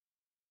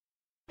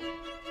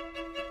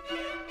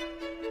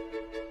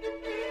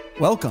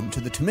Welcome to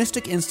the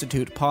Thomistic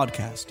Institute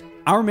podcast.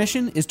 Our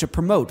mission is to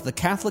promote the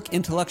Catholic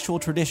intellectual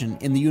tradition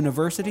in the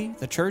university,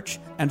 the church,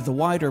 and the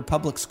wider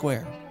public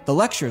square. The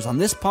lectures on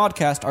this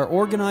podcast are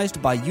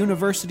organized by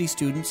university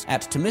students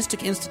at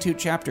Thomistic Institute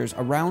chapters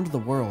around the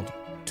world.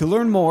 To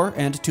learn more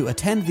and to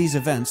attend these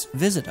events,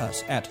 visit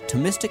us at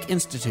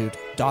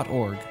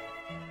ThomisticInstitute.org.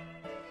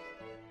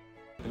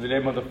 In the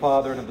name of the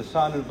Father, and of the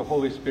Son, and of the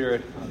Holy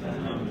Spirit.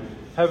 Amen.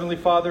 Heavenly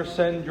Father,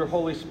 send your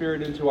Holy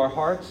Spirit into our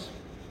hearts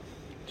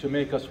to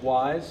make us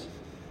wise,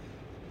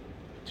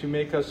 to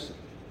make us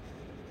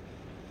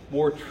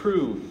more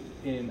true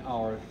in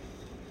our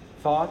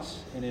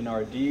thoughts and in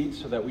our deeds,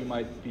 so that we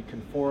might be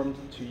conformed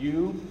to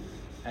you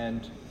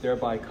and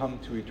thereby come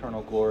to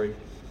eternal glory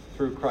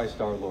through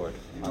Christ our Lord.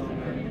 Amen. In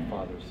the name of the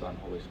Father, Son,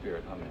 Holy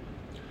Spirit. Amen.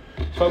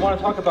 So I want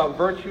to talk about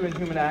virtue in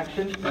human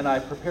action, and I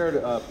prepared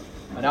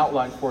an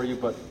outline for you,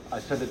 but I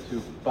sent it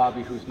to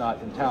Bobby, who's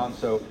not in town,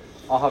 so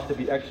I'll have to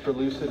be extra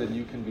lucid and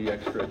you can be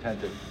extra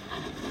attentive.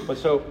 But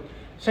so,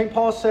 St.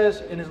 Paul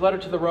says in his letter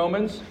to the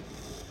Romans,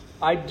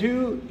 I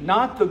do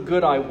not the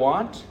good I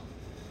want,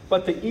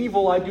 but the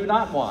evil I do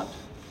not want.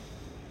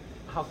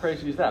 How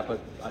crazy is that? But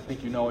I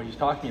think you know what he's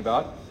talking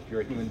about. If you're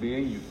a human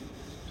being,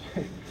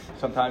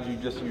 sometimes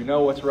you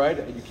know what's right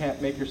and you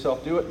can't make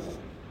yourself do it.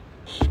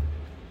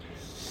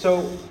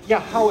 So, yeah,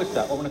 how is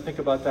that? I want to think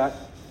about that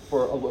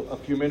for a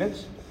few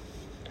minutes.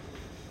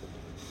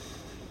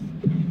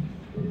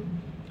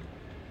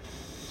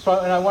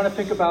 And I want to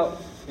think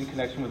about, in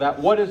connection with that,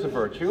 what is a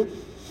virtue?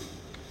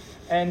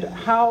 And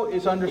how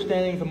is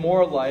understanding the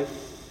moral life,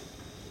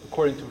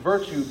 according to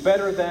virtue,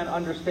 better than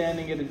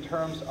understanding it in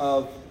terms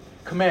of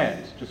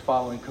commands, just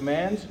following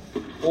commands,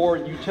 or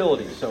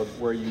utility, so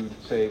where you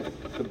say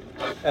the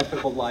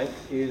ethical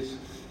life is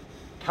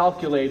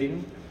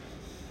calculating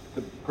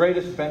the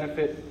greatest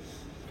benefit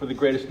for the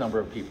greatest number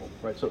of people,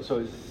 right?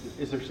 So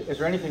is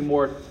there anything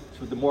more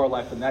to the moral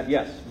life than that?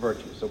 Yes,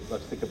 virtue. So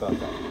let's think about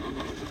that.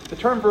 The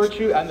term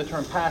virtue and the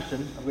term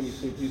passion, I'm going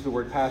to use the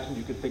word passion.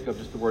 You can think of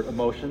just the word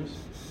emotions.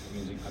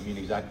 I mean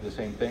exactly the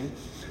same thing.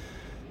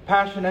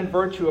 Passion and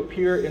virtue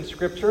appear in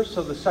Scripture.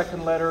 So the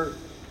second letter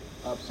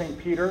of St.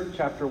 Peter,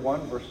 chapter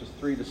 1, verses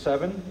 3 to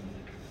 7.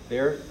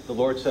 There, the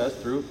Lord says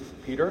through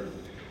Peter,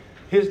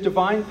 His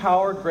divine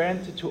power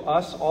granted to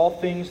us all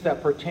things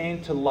that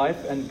pertain to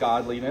life and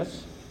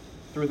godliness,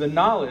 through the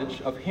knowledge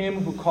of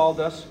Him who called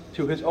us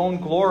to His own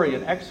glory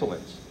and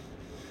excellence,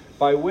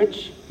 by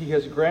which He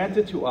has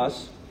granted to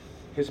us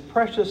His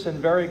precious and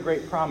very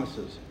great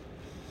promises,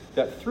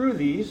 that through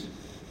these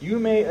you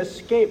may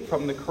escape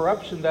from the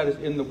corruption that is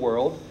in the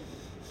world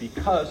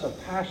because of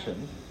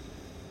passion,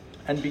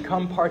 and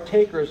become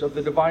partakers of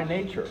the divine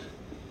nature.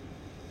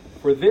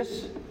 For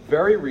this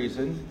very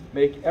reason,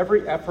 make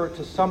every effort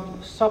to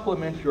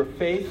supplement your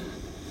faith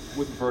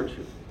with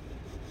virtue,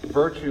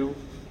 virtue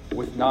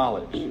with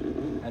knowledge,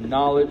 and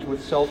knowledge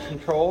with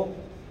self-control,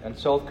 and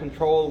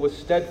self-control with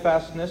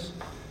steadfastness,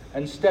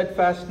 and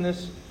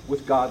steadfastness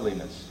with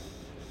godliness,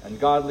 and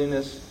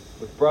godliness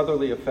with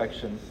brotherly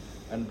affection,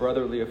 and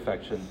brotherly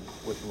affection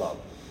with love.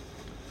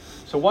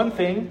 So one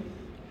thing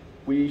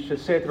we should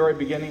say at the very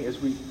beginning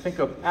is we think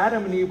of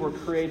Adam and Eve were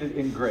created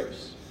in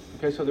grace.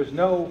 Okay, so there's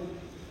no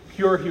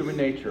pure human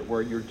nature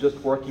where you're just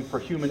working for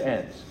human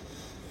ends.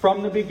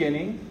 From the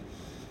beginning,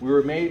 we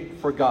were made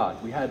for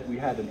God. We had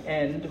an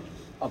end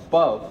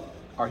above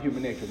our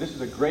human nature. This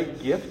is a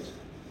great gift,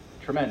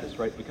 tremendous,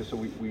 right? Because so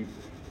we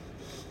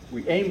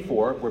aim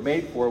for, we're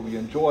made for, we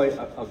enjoy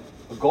a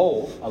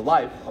goal, a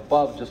life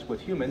above just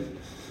what's human.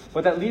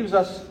 But that leaves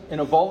us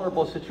in a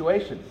vulnerable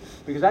situation,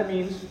 because that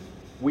means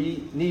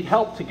we need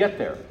help to get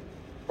there,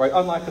 right?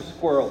 Unlike a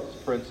squirrel,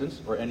 for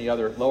instance, or any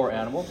other lower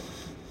animal,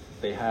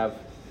 they have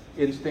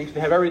instincts,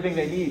 they have everything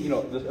they need. You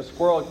know, a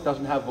squirrel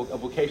doesn't have a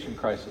vocation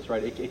crisis,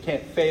 right? It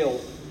can't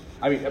fail.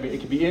 I mean, it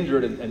can be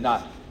injured and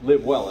not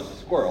live well as a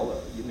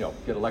squirrel.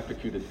 Get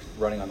electrocuted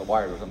running on the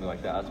wire or something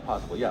like that. That's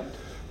possible, yeah.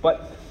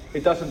 But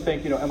it doesn't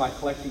think, am I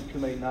collecting too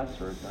many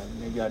nuts, or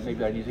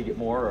maybe I need to get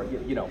more, or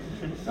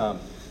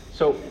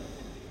So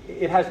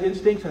it has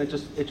instincts, and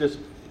it just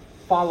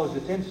follows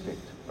its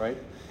instinct, right?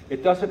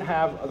 It doesn't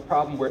have the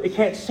problem where it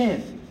can't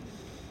sin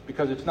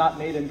because it's not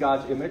made in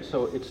God's image,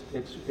 so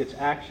its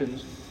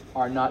actions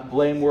are not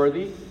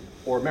blameworthy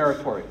or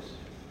meritorious,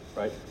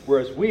 right?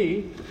 Whereas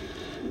we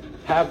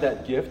have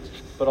that gift,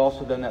 but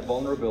also then that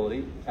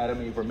vulnerability. Adam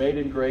and Eve were made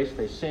in grace,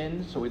 they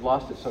sinned, so we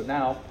lost it. So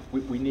now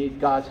we need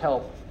God's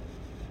help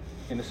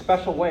in a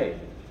special way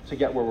to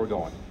get where we're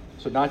going.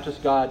 So not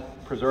just God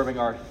preserving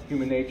our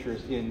human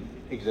natures in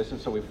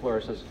existence so we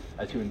flourish as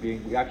human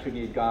beings. We actually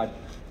need God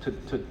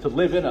to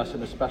live in us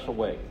in a special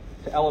way,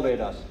 to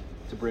elevate us,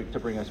 to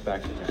bring us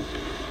back to Him.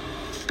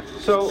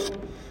 So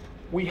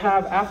we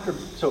have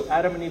so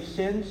Adam and Eve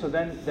sinned, so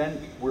then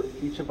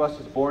each of us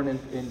is born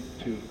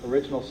into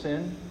original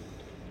sin.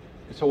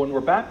 And so when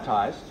we're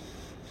baptized,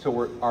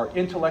 our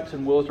intellects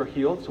and wills are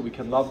healed, so we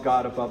can love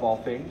God above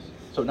all things.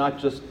 So not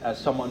just as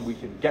someone we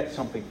can get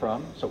something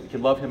from, so we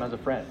can love Him as a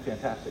friend.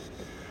 Fantastic.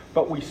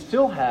 But we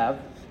still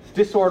have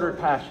disordered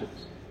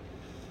passions.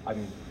 I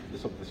mean,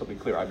 this will be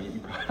clear. I mean, you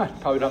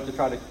probably don't have to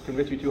try to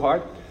convince you too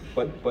hard,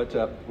 but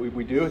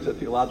we do. It's a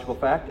theological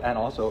fact and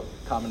also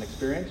common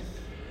experience.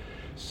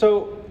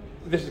 So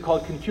this is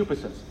called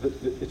concupiscence.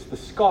 It's the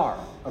scar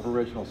of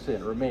original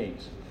sin. It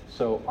remains.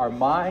 So our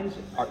minds,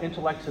 our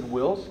intellects and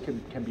wills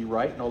can be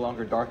right, no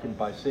longer darkened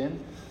by sin,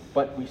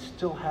 but we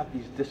still have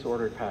these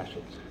disordered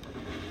passions.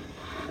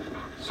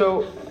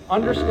 So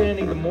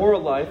understanding the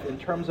moral life in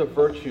terms of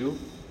virtue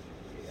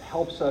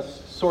helps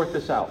us sort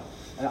this out.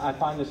 And I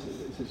find this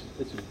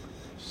it's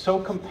so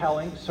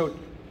compelling, so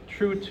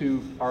true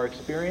to our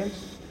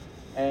experience,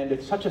 and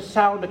it's such a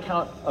sound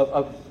account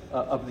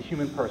of the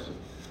human person,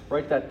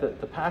 right? That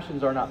the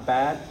passions are not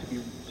bad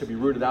to be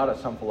rooted out, as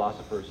some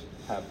philosophers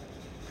have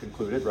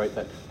concluded, right?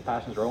 That the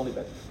passions are only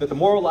bad. That the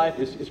moral life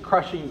is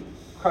crushing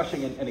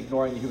and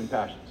ignoring the human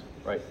passions,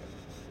 right?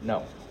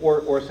 No.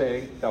 Or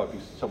saying, that would be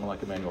someone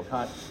like Immanuel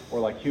Kant, or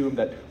like Hume,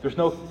 that there's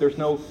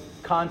no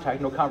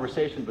contact, no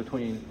conversation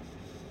between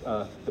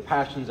the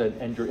passions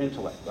and your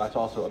intellect. That's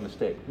also a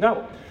mistake.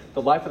 No.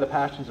 The life of the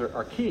passions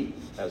are key,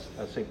 as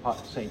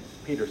St.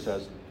 Peter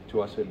says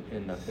to us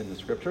in the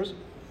scriptures.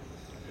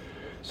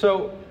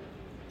 So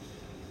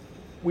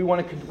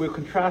we'll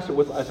contrast it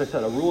with, as I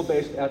said, a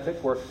rule-based ethic.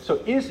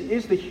 Is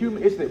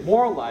the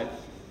moral life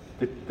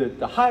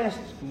the highest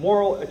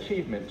moral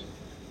achievement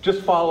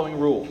just following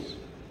rules,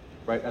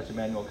 right? As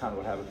Immanuel Kant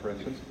would have it, for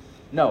instance.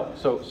 No.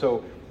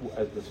 So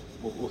as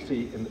we'll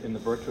see in the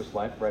virtuous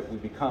life, right? We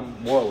become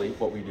morally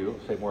what we do.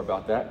 I'll say more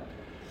about that.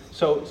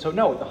 So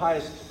no, the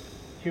highest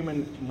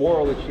human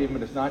moral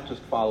achievement is not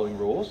just following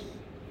rules,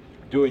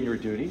 doing your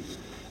duty,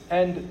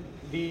 and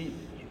the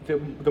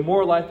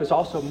moral life is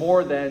also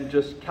more than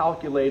just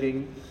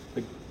calculating,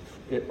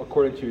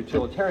 according to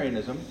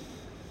utilitarianism,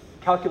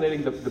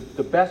 calculating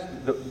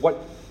what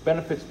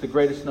benefits the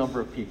greatest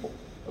number of people.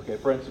 Okay,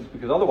 for instance,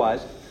 because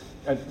otherwise,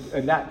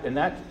 in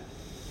that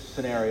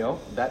scenario,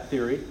 that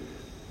theory,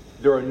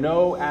 there are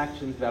no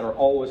actions that are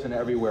always and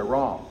everywhere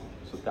wrong.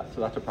 So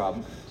that's a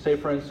problem. Say,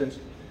 for instance,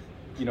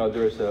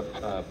 there's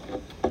a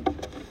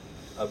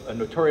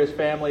notorious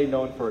family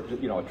known for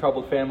a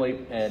troubled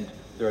family, and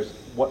there's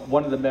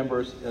one of the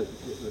members,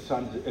 the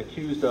son's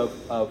accused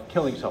of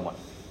killing someone,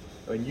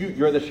 and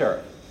you're the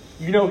sheriff.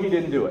 You know he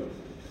didn't do it,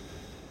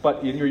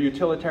 but in your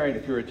utilitarian,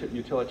 if you're a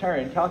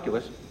utilitarian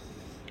calculus,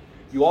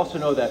 you also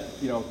know that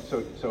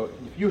so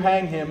if you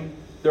hang him,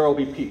 there will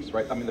be peace,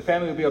 right? I mean, the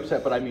family will be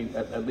upset, but I mean,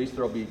 at least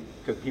there will be,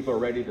 because people are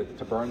ready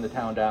to burn the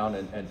town down,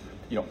 and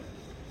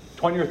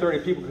 20 or 30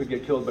 people could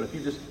get killed, but if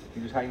you just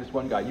hang this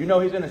one guy,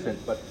 he's innocent,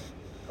 but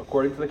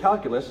according to the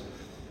calculus,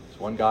 this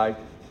one guy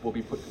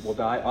will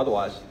die.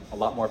 Otherwise, a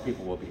lot more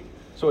people will be.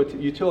 So a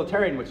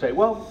utilitarian would say,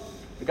 well,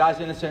 the guy's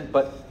innocent,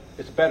 but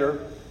it's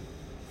better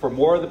for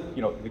more of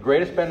the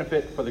greatest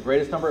benefit for the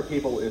greatest number of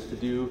people is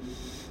to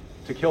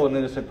kill an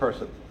innocent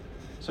person.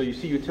 So you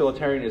see,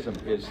 utilitarianism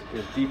is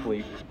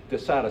deeply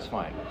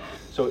dissatisfying.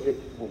 So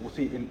we'll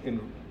see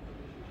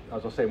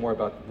as I'll say more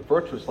about the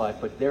virtuous life,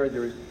 but there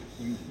is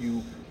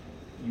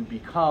you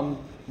become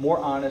more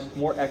honest,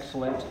 more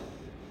excellent,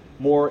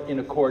 more in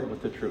accord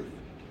with the truth.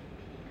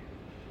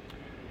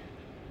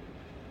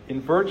 In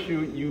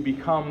virtue, you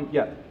become,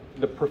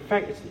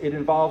 it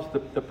involves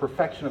the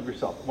perfection of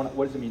yourself.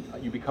 What does it mean,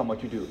 you become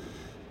what you do?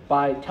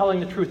 By telling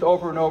the truth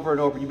over and over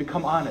and over, you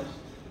become honest,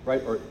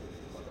 right? Or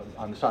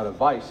on the side of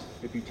vice,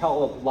 if you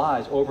tell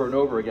lies over and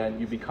over again,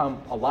 you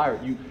become a liar.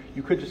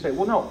 You could just say,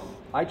 well, no,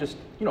 I just,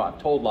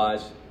 I've told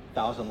lies,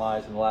 1,000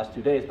 lies in the last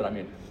 2 days, but I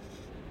mean,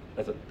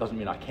 that doesn't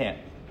mean I can't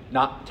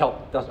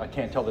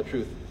tell the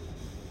truth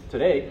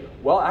today.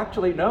 Well,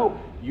 actually, no,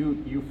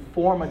 you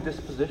form a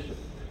disposition.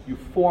 You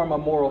form a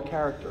moral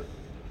character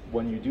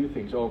when you do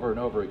things over and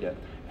over again.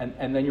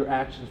 And then your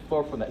actions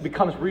flow from that. It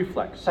becomes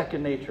reflex,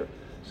 second nature.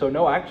 So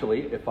no,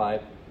 actually, if I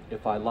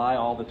lie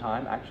all the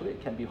time, actually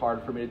it can be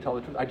hard for me to tell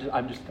the truth.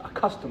 I'm just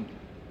accustomed.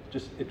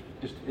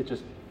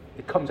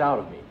 It comes out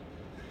of me.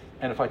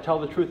 And if I tell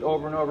the truth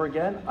over and over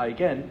again, I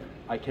can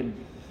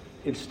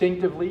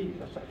instinctively,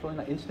 that's actually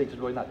not instinct,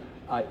 it's really not,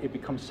 it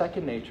becomes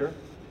second nature.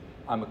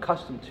 I'm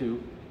accustomed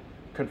to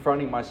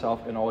confronting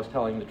myself and always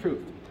telling the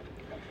truth.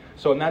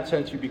 So in that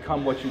sense, you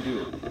become what you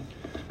do.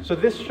 So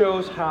this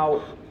shows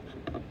how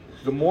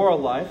the moral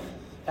life,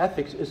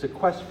 ethics, is a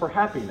quest for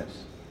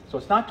happiness. So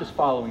it's not just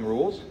following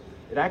rules.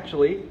 It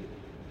actually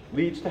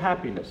leads to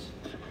happiness.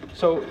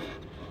 So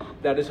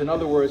that is, in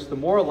other words, the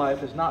moral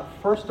life is not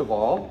first of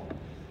all,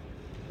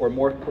 or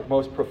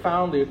most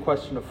profoundly, a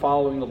question of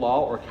following the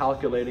law or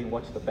calculating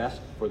what's the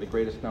best for the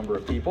greatest number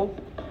of people.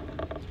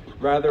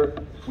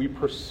 Rather, we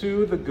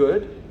pursue the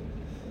good,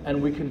 and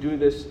we can do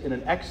this in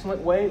an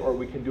excellent way, or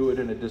we can do it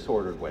in a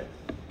disordered way.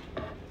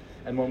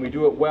 And when we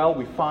do it well,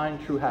 we find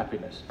true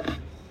happiness.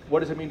 What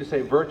does it mean to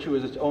say virtue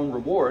is its own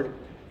reward?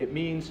 It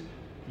means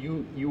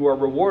you are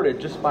rewarded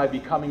just by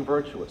becoming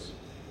virtuous.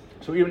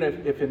 So even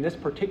if in this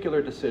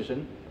particular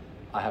decision,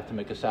 I have to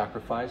make a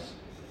sacrifice,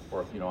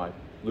 or I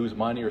lose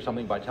money or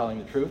something by telling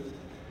the truth,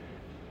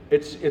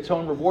 it's its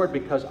own reward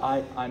because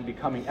I'm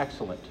becoming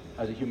excellent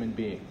as a human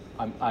being.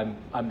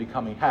 I'm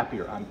becoming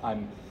happier.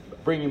 I'm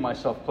bringing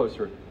myself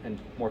closer and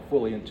more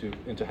fully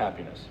into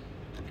happiness.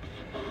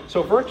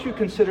 So virtue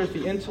considers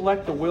the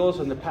intellect, the wills,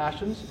 and the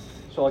passions.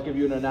 So I'll give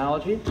you an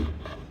analogy.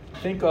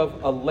 Think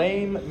of a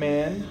lame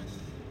man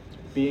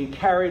being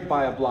carried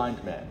by a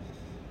blind man.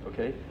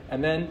 Okay?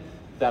 And then,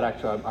 that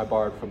actually I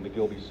borrowed from the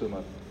Gilby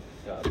Summa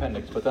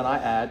appendix, but then I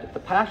add, the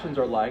passions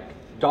are like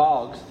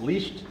dogs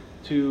leashed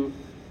to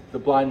the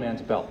blind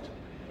man's belt.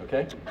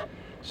 Okay?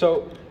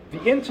 So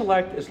the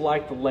intellect is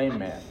like the lame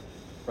man,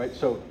 right?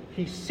 So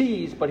he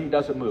sees, but he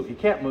doesn't move. He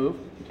can't move,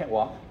 he can't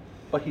walk,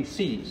 but he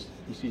sees.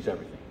 He sees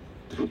everything.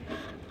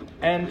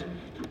 And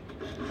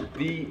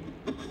the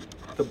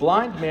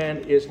blind man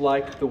is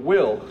like the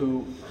will,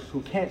 who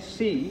can't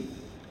see,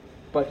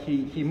 but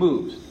he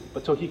moves.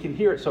 But so he can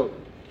hear it. So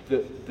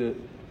the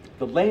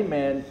lame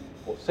man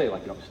will say,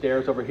 like,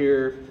 stairs over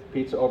here,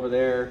 pizza over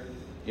there,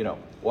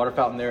 water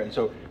fountain there. And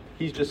so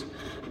he's just,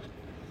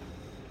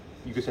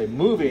 you could say,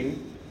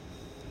 moving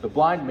the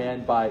blind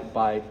man by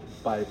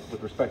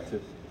with respect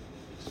to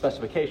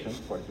specification,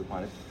 according to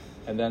Aquinas,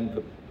 and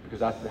then because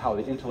that's how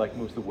the intellect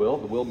moves the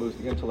will moves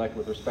the intellect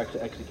with respect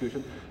to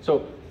execution.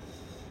 So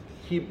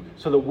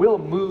the will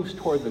moves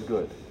toward the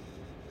good,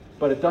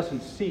 but it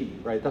doesn't see,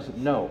 right? It doesn't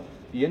know.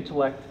 The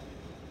intellect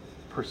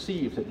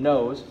perceives, it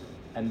knows,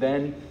 and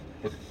then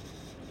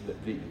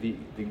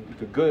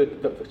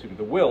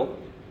the will,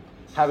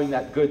 having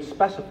that good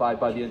specified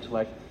by the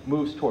intellect,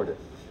 moves toward it.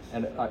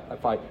 And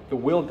the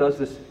will does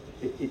this,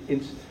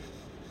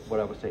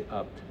 what I would say,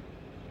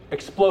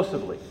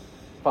 explosively.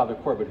 Father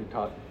Corbett, who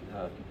taught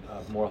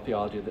moral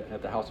theology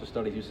at the House of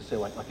Studies, used to say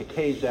like a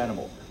caged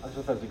animal. I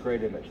thought that was a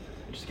great image.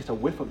 It just gets a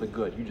whiff of the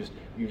good. You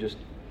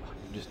just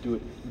do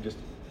it.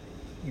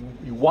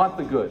 You want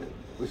the good.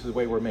 This is the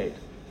way we're made.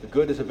 The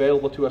good is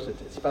available to us.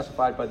 It's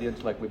specified by the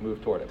intellect. We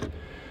move toward it.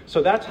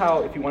 So that's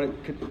how, if you want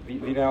the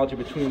analogy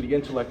between the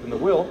intellect and the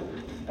will.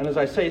 And as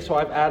I say, so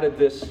I've added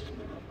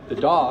the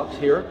dogs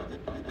here.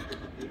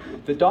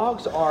 The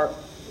dogs are,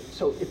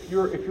 so if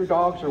your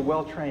dogs are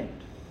well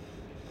trained,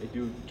 they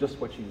do just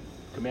what you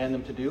command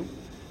them to do.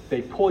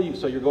 They pull you,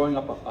 so you're going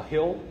up a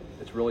hill,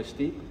 it's really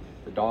steep.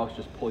 The dogs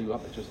just pull you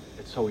up.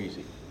 It's so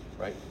easy,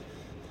 right?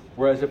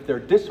 Whereas if they're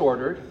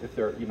disordered, if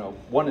they're,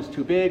 one is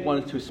too big, one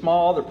is too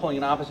small, they're pulling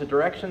in opposite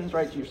directions,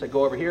 right? So you say,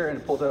 go over here, and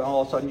it pulls out, and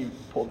all of a sudden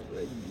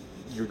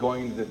you're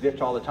going into the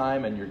ditch all the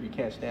time, and you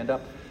can't stand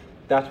up.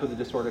 That's what the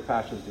disordered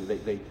passions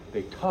do.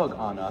 They tug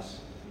on us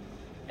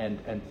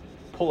and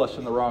pull us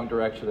in the wrong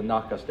direction and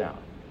knock us down.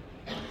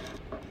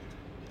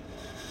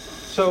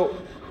 So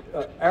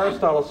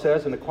Aristotle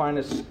says, and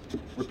Aquinas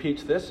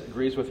repeats this,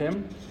 agrees with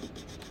him,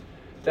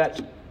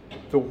 that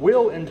the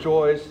will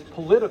enjoys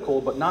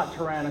political but not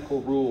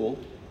tyrannical rule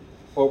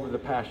over the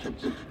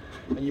passions.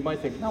 And you might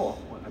think, no,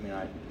 I mean,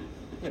 I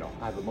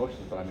have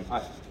emotions, but I mean,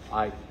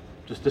 I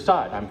just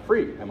decide. I'm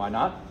free, am I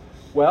not?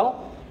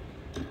 Well,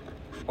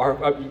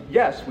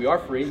 yes, we are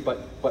free,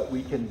 but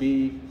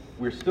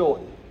we're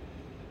still,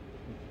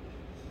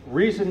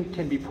 reason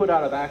can be put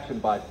out of action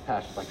by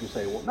passions. Like you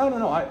say, well,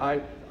 no,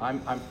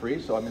 I'm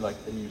free, so I mean,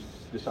 and you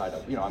decide,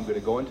 I'm going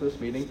to go into this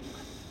meeting,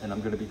 and I'm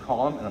going to be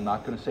calm, and I'm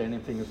not going to say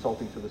anything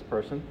insulting to this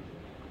person.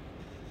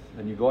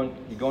 Then you go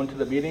into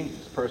the meeting,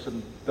 this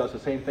person does the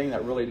same thing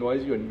that really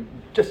annoys you, and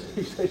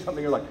you say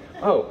something, you're like,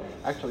 oh,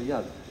 actually,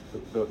 yeah,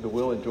 the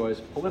will enjoys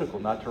political,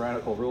 not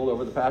tyrannical rule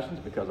over the passions,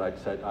 because I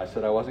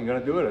said I wasn't going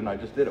to do it, and I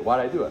just did it.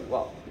 Why'd I do it?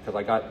 Well, because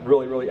I got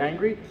really, really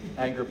angry.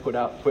 Anger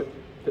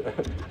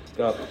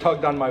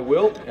tugged on my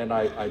will, and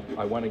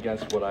I went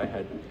against what I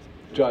had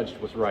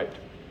judged was right.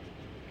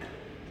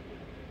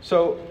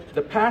 So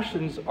the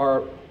passions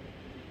are,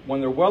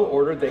 when they're well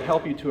ordered, they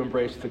help you to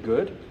embrace the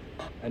good,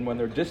 and when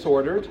they're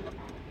disordered,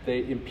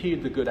 they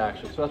impede the good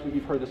action. So that's what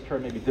you've heard this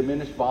term, maybe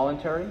diminished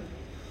voluntary,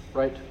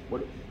 right?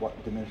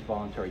 What diminished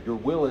voluntary? Your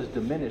will is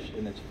diminished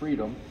in its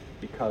freedom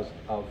because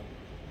of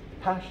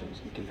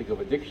passions. You can think of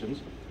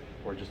addictions,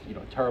 or just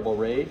terrible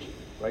rage,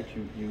 right?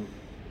 You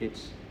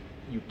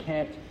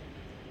can't.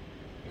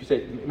 You say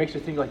it makes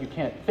you think like you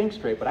can't think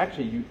straight, but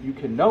actually you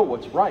can know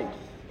what's right,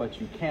 but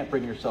you can't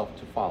bring yourself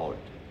to follow it.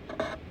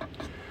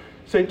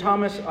 St.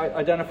 Thomas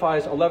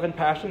identifies 11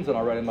 passions, and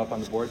I'll write them up on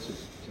the board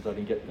since I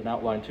didn't get an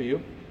outline to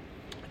you.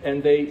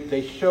 And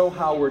they show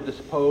how we're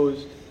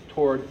disposed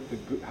toward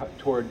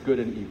good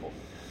and evil.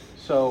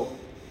 So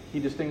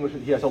he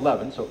has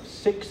 11. So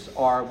 6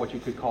 are what you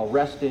could call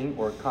resting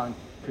or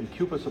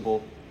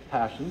concupiscible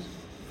passions.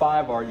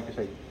 5 are, you could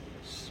say,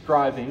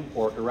 striving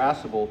or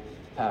irascible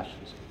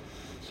passions.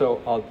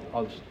 So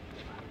I'll just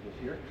put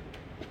this here.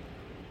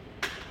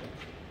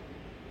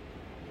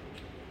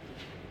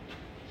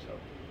 So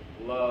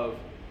love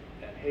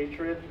and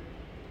hatred.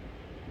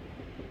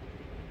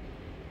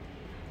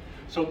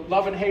 So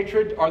love and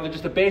hatred are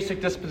just a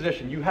basic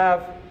disposition. You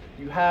have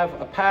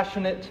a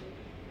passionate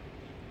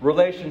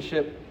relation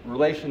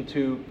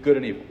to good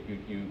and evil.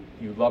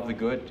 You love the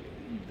good.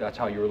 That's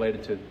how you're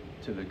related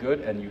to the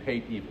good, and you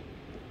hate evil.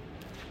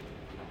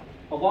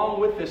 Along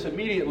with this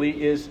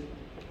immediately is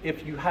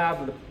if you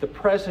have the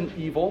present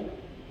evil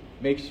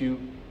makes you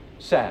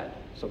sad.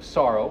 So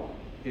sorrow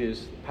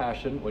is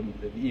passion, when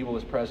the evil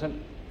is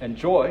present, and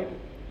joy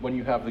when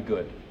you have the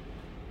good.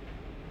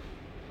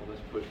 So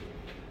let's put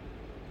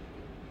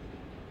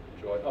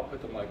joy, I'll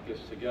put them like this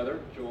together,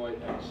 joy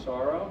and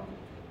sorrow.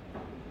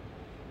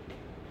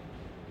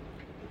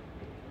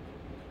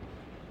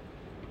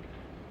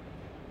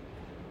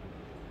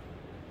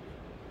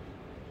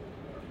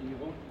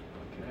 Evil,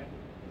 okay.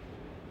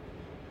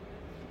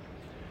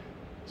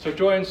 So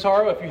joy and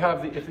sorrow,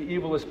 if the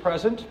evil is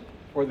present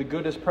or the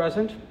good is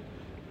present,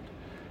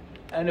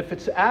 and if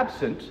it's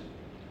absent,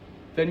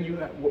 then you,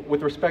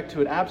 with respect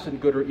to an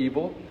absent good or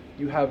evil,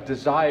 you have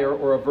desire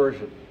or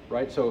aversion,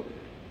 right? So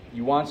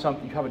you want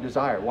something, you have a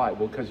desire. Why?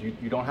 Well, because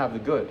you don't have the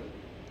good.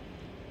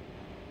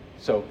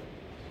 So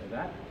say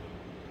that.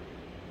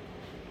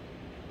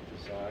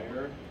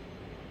 Desire.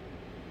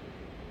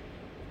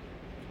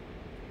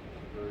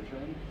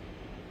 Aversion.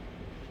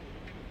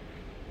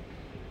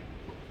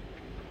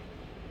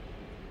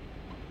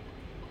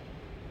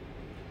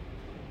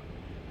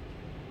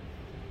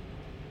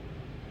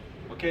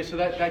 Okay, so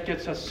that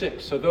gets us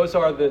 6. So those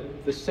are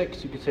the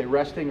 6, you could say,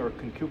 resting or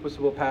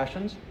concupiscible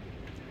passions.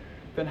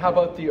 Then how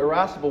about the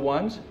irascible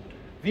ones?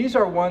 These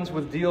are ones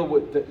which deal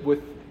with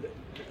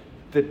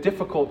the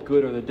difficult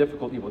good or the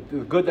difficult evil. The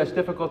good that's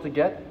difficult to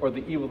get or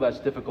the evil that's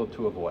difficult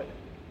to avoid.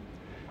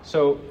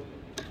 So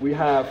we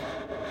have,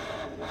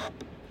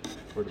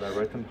 where did I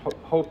write them?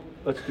 Hope,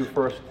 let's do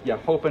first,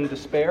 hope and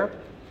despair.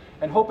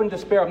 And hope and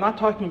despair, I'm not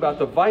talking about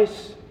the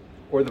vice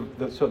or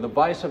the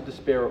vice of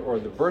despair or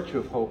the virtue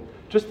of hope,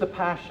 just the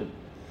passion.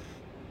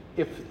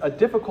 If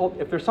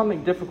there's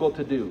something difficult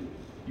to do,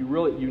 you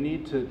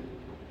need to,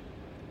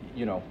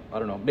 you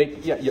want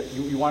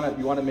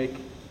to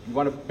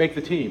make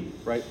the team,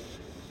 right?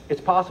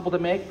 It's possible to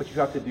make, but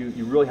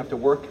you really have to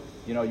work.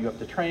 You have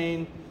to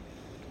train,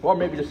 or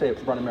maybe just say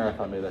run a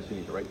marathon. Maybe that's what you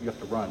need to, right? You have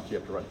to run. So you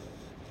have to run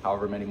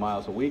however many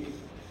miles a week,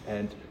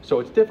 and so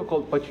it's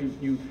difficult. But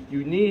you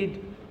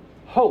need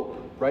hope,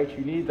 right?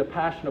 You need the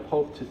passion of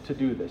hope to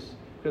do this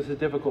because it's a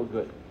difficult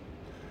good.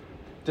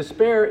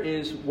 Despair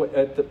is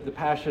the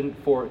passion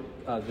for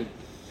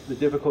the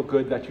difficult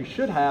good that you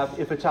should have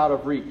if it's out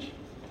of reach,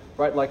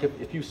 right? Like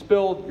if you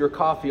spilled your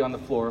coffee on the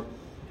floor,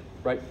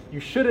 right? You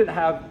shouldn't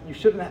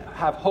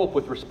have hope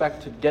with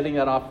respect to getting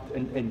that off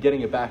and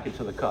getting it back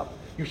into the cup.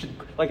 You should,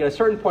 like at a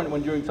certain point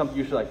when doing something,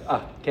 you should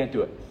can't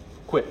do it,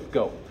 quit,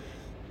 go.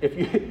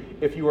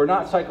 If you are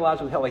not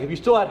psychologically healthy, like if you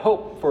still had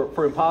hope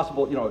for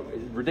impossible,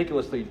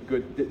 ridiculously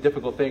good,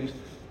 difficult things,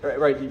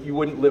 right? You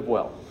wouldn't live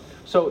well.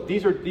 So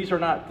these are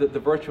not the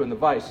virtue and the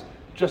vice,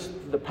 just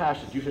the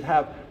passions. You should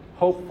have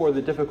hope for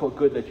the difficult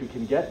good that you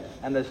can get,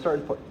 and at a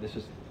certain point, this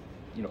is,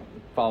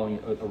 following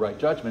a right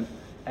judgment,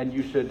 and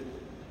you should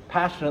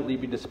passionately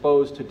be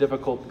disposed to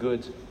difficult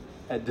goods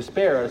and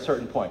despair at a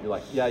certain point. You're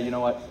like, yeah, you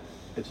know what?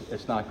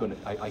 It's not going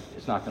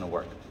to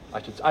work.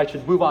 I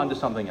should move on to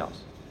something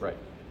else, right?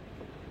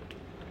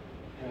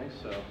 Okay,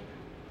 so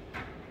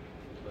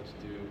let's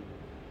do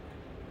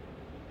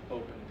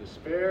hope and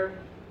despair.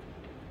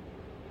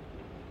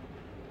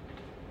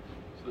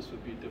 So this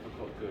would be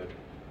difficult good.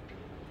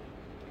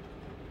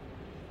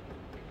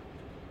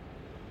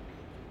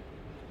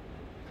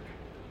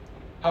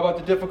 How about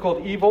the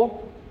difficult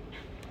evil?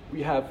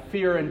 We have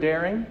fear and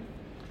daring.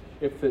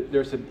 If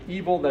there's an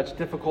evil that's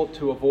difficult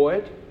to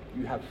avoid,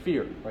 you have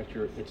fear, right?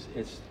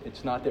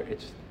 It's not there.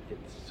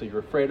 So you're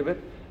afraid of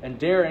it. And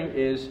daring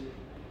is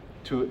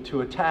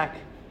to attack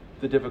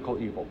the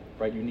difficult evil,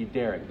 right? You need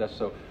daring. That's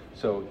so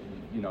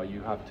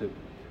you have to,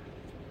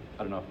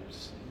 I don't know,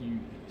 you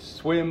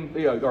swim,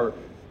 I was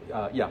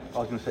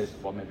going to say,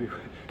 well, maybe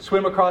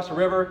swim across a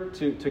river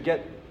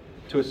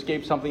to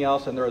escape something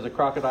else, and there is a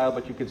crocodile,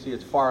 but you can see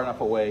it's far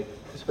enough away,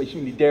 so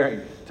you need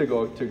daring to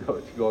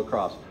go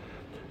across.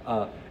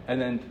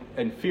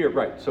 And fear,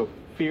 right? So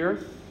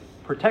fear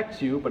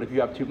protects you, but if you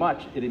have too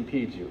much, it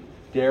impedes you.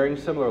 Daring,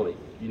 similarly,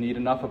 you need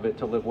enough of it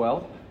to live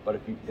well, but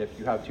if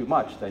you have too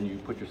much, then you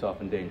put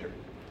yourself in danger.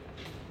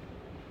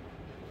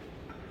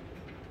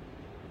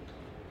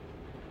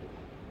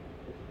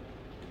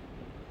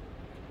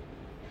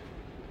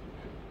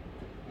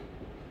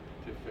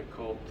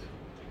 Difficult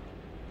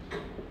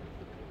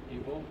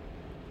evil.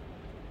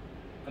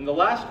 And the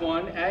last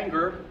one,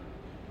 anger,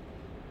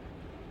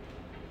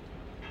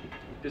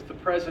 is the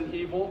present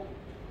evil.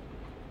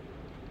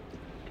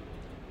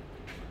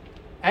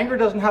 Anger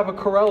doesn't have a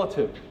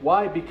correlative.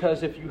 Why?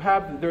 Because if you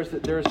have, there's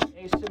an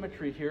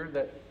asymmetry here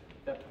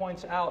that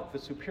points out the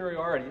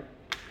superiority,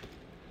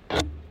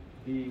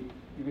 you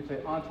could say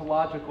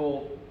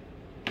ontological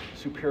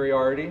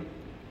superiority,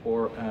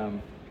 or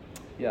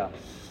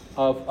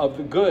of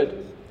the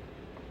good.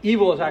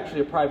 Evil is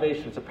actually a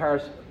privation. It's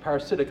a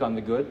parasitic on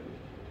the good.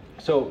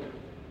 So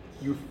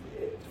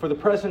for the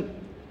present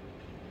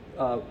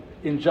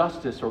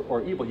injustice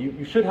or evil,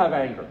 you should have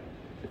anger.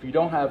 If you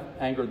don't have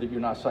anger, that you're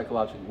not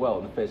psychologically well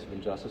in the face of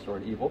injustice or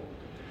an evil.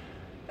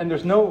 And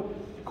there's no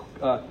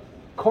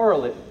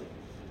correlate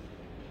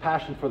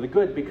passion for the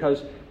good,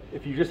 because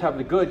if you just have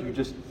the good, you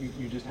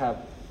just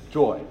have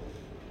joy.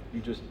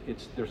 You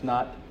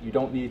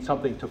don't need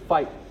something to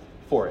fight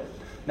for it.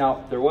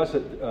 Now, there was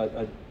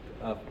a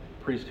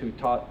priest who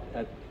taught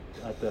at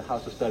the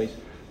House of Studies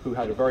who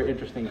had a very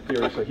interesting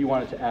theory, so he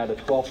wanted to add a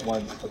 12th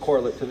one, a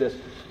correlate to this.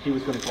 He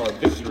was going to call it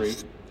victory.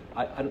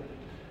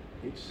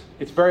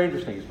 It's very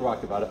interesting. It's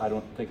provocative. I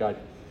don't think I'd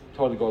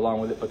totally go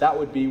along with it, but that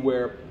would be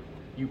where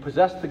you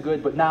possess the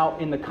good, but now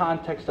in the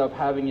context of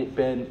having it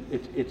been,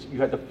 you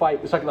had to fight.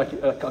 It's like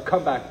a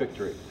comeback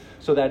victory,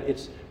 so that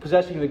it's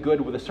possessing the good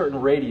with a certain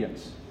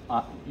radiance.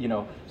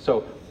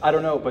 So I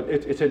don't know, but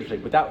it's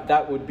interesting. But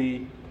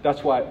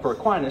that's why for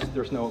Aquinas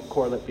there's no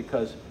correlate,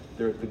 because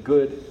the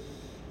good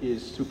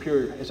is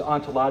superior, is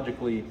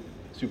ontologically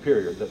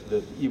superior.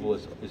 The evil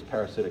is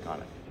parasitic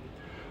on it.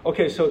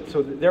 Okay, so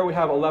there we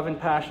have 11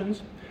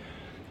 passions.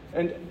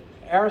 And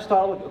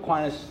Aristotle,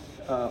 Aquinas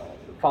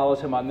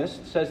follows him on this,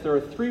 says there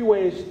are three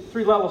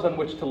levels on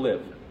which to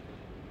live.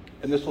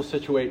 And this will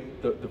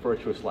situate the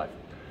virtuous life.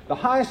 The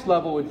highest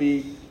level would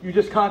be you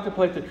just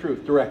contemplate the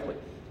truth directly.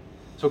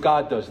 So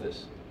God does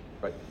this,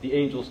 right? The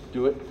angels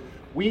do it.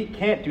 We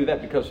can't do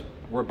that because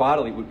we're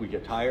bodily. We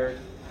get tired.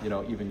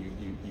 Even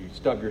you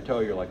stub your toe.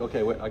 You're like,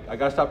 okay, wait, I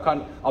got to stop.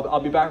 I'll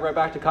be right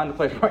back to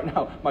contemplation right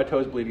now. My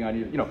toe's bleeding on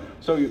you.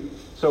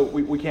 So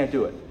we can't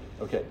do it.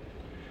 Okay.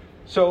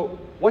 So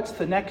what's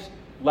the next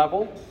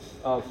level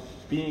of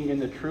being in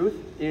the truth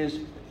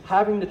is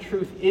having the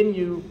truth in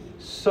you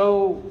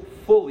so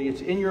fully.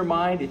 It's in your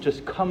mind. It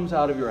just comes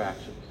out of your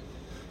actions.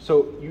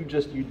 So you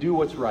do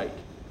what's right.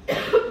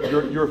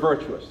 You're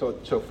virtuous.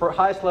 So for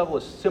highest level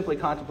is simply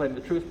contemplating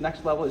the truth.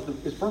 Next level is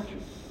virtue.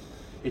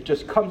 It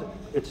just comes.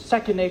 It's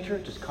second nature.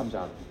 It just comes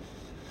out of you.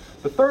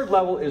 The third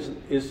level is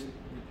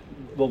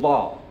the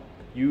law.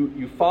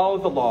 You follow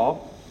the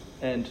law,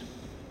 and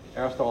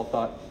Aristotle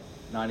thought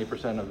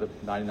 99% of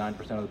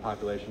the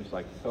population is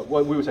like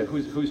what we would say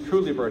who's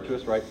truly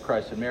virtuous, right?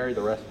 Christ and Mary.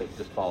 The rest, they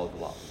just follow the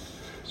law.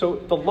 So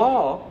the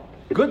law,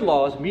 good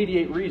laws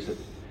mediate reason.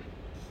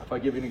 If I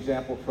give you an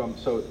example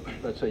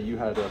let's say you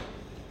had a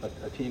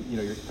teen,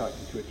 you're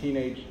talking to a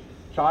teenage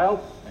child,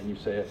 and you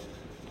say,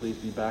 please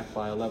be back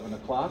by 11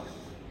 o'clock,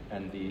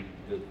 and the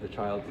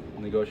child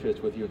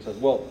negotiates with you and says,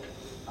 well,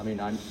 I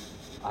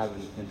have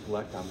an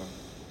intellect, I'm a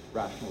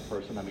rational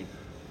person,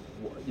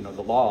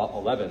 the law,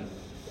 11,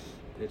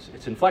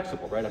 it's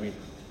inflexible, right?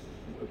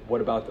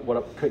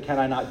 Can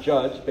I not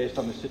judge based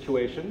on the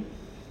situation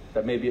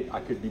that maybe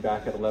I could be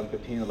back at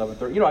 11:15,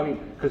 11:30,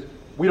 because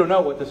we don't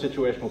know what the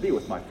situation will be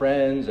with my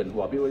friends and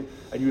who I'll be with.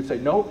 And you would say,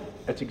 no,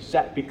 it's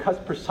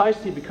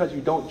precisely because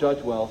you don't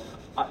judge well,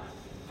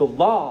 the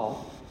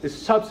law is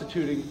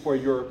substituting for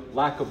your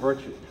lack of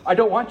virtue. I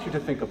don't want you to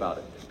think about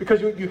it because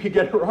you could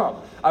get it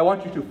wrong. I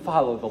want you to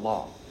follow the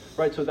law,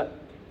 right? So that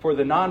for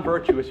the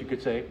non-virtuous, you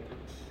could say,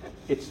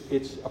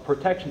 it's a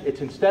protection.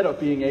 It's instead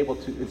of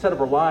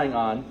relying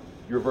on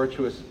your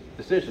virtuous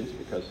decisions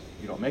because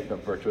you don't make them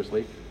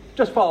virtuously,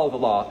 just follow the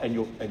law and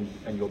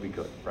you'll be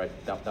good, right?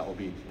 That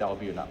will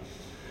be enough.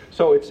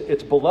 So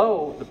it's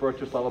below the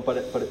virtuous level, but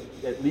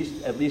at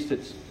least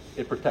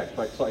it protects,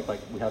 right? So like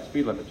we have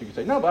speed limits. You can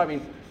say no, but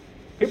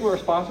people are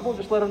responsible.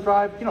 Just let them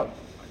drive. You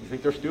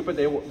think they're stupid?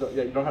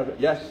 You don't have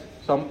to. Yes,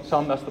 some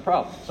that's the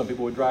problem. Some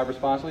people would drive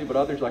responsibly, but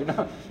others like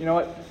no. You know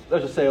what?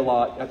 Let's just say a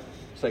law.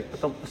 It's like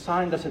but the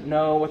sign doesn't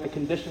know what the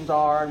conditions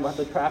are and what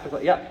the traffic.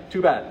 Yeah,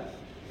 too bad.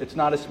 It's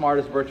not as smart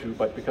as virtue,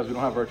 but because we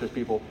don't have virtuous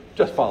people,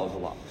 just follow the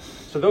law.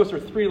 So those are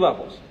three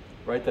levels,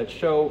 right, that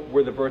show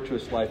where the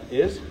virtuous life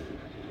is.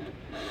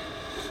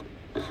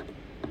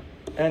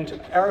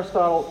 And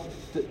Aristotle,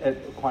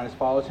 Aquinas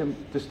follows him,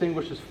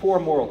 distinguishes four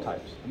moral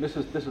types. And this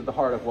is the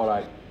heart of what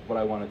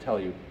I want to tell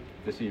you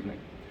this evening.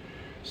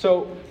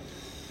 So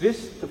the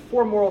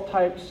four moral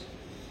types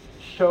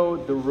show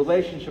the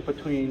relationship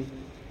between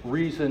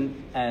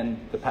reason and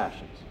the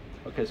passions.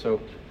 Okay, so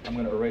I'm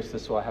going to erase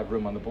this so I have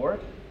room on the board.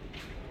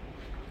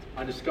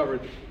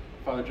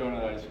 Father Jonah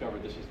and I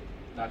discovered this is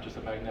not just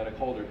a magnetic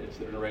holder, it's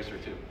an eraser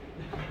too.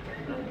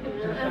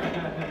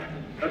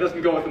 That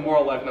doesn't go with the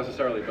moral life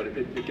necessarily, but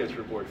it gets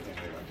your board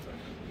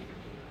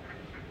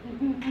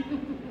anyway.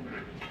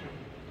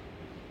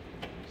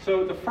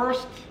 So the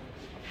first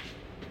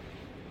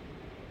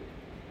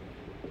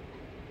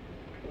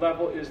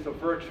level is the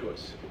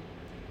virtuous.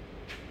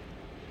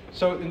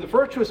 So in the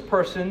virtuous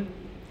person,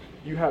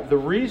 you have the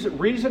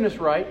reason is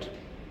right,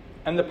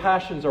 and the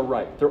passions are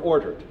right. They're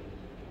ordered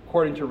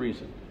according to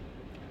reason.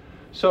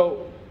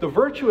 So the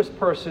virtuous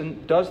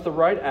person does the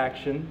right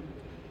action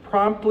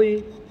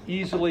promptly,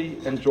 easily,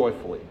 and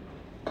joyfully.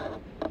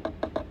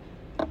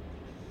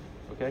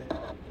 Okay?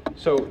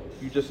 So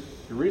your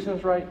reason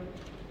is right,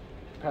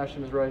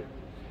 passion is right.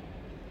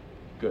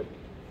 Good.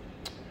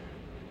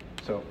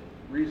 So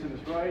reason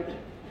is right.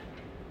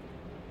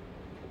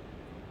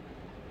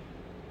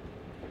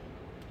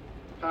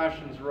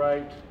 Passion's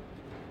right.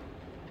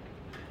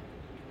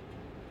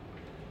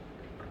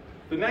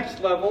 The next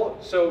level,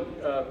 so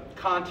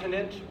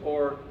continent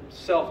or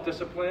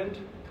self-disciplined.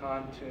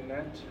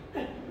 Continent.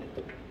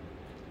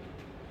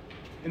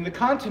 In the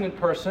continent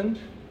person,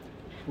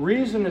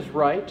 reason is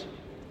right,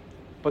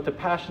 but the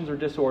passions are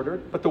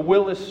disordered, but the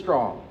will is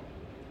strong.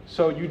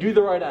 So you do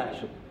the right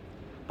action,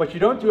 but you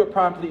don't do it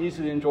promptly,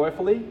 easily, and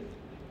joyfully,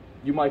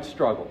 you might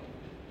struggle.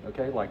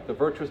 Okay, like the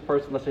virtuous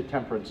person, let's say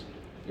temperance.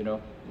 You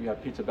know, you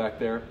have pizza back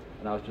there,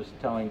 and I was just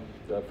telling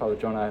Father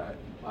John,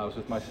 I was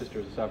with my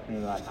sisters this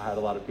afternoon, and I had a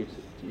lot of pizza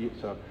to eat.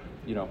 So,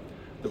 you know,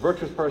 the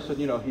virtuous person,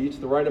 you know, he eats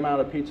the right amount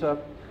of pizza,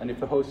 and if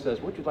the host says,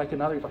 "Would you like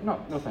another?" He's like,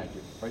 "No, no, thank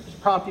you." Right? Just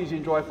prompt, easy,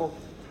 and joyful.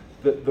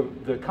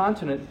 The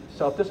continent,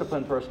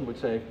 self-disciplined person would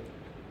say,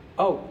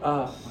 "Oh,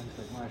 I've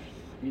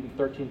eaten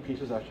 13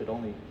 pieces. I should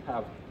only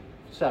have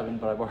 7,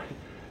 but I've already."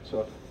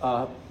 So,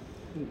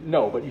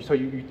 no. But you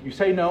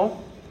say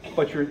no,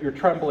 but you're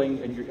trembling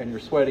and you're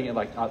sweating and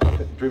like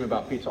dream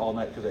about pizza all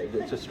night because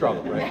it's a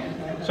struggle, right?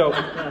 So,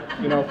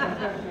 you know,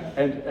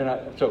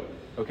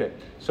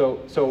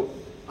 so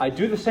I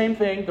do the same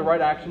thing, the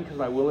right action, because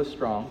my will is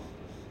strong,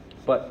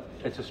 but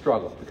it's a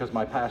struggle because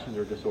my passions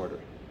are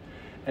disordered.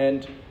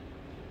 And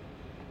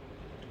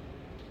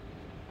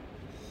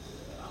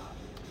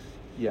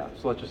yeah,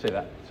 so let's just say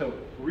that. So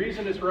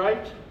reason is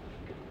right,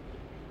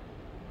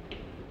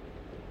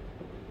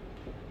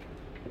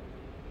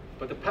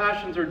 but the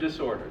passions are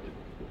disordered.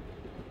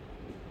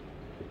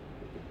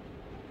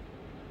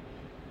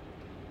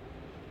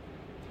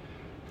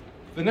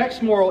 The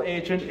next moral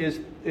agent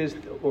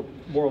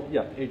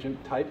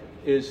agent type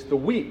is the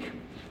weak.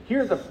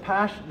 Here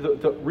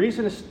the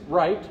reason is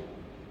right,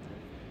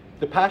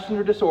 the passions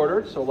are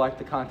disordered, so like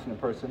the continent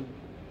person,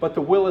 but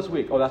the will is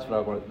weak. Oh, that's what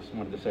I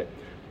wanted to say.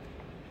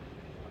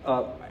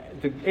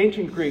 The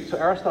ancient Greek, so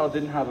Aristotle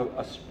didn't have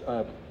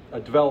a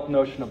developed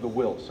notion of the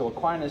will. So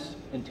Aquinas,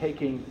 in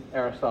taking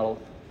Aristotle,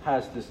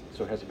 has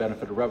a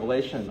benefit of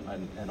revelation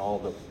and all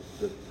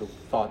the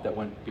thought that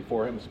went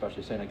before him,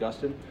 especially St.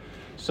 Augustine.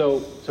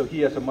 So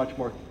he has a much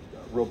more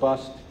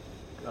robust,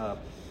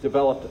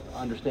 developed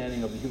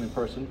understanding of the human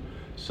person.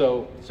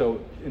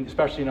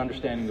 Especially in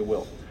understanding the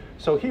will.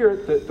 So here,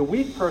 the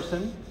weak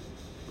person,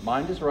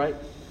 mind is right,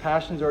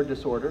 passions are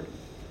disordered,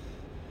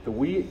 the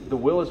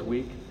will is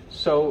weak,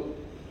 so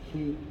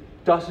he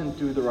doesn't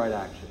do the right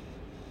action.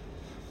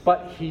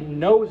 But he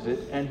knows it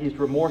and he's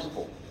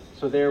remorseful.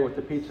 So there with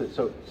the pizza,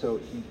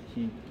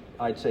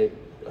 I'd say,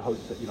 the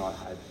host said,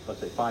 let's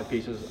say 5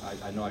 pieces.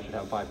 I know I should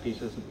have 5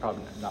 pieces,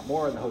 probably not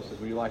more. And the host says,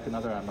 "Would you like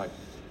another?" And I'm like,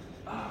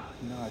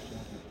 no, I should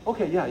have.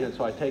 Okay, yeah.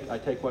 So I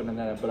take one, and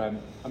then, but I'm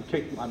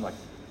like,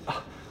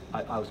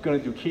 I was going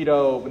to do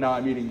keto, but now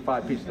I'm eating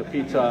 5 pieces of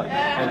pizza,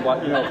 and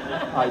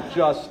I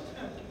just,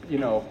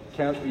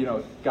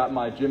 got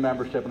my gym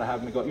membership, and I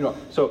haven't been going,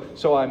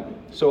 So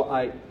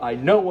I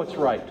know what's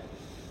right,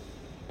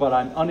 but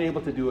I'm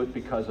unable to do it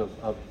because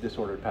of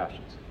disordered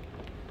passions.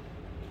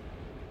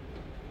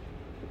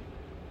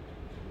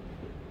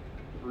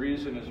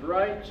 Reason is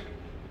right.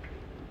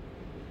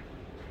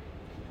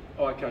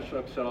 Oh, I should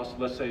have said also,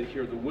 let's say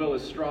here the will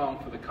is strong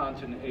for the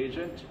continent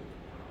agent.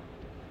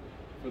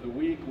 For the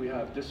weak, we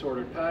have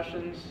disordered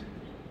passions.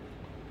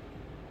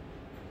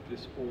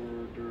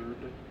 Disordered.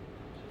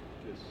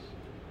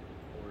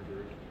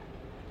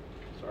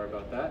 Sorry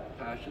about that.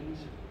 Passions.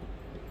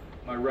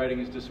 My writing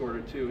is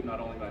disordered too, not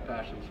only my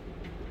passions.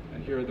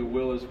 And here the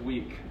will is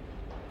weak.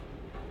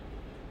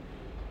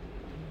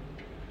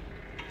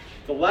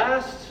 The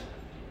last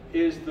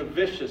is the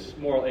vicious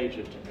moral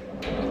agent.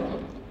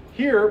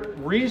 Here,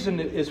 reason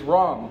is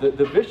wrong.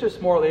 The vicious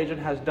moral agent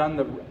has done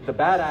the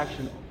bad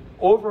action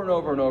over and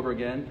over and over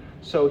again,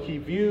 so he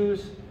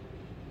views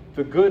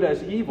the good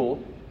as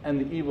evil and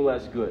the evil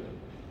as good.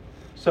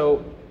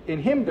 So in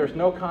him, there's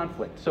no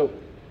conflict. So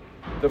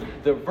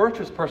the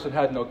virtuous person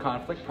had no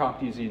conflict.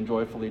 Promptly, easily, and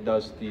joyfully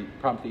does the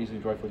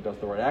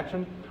right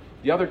action.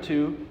 The other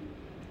two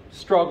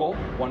struggle.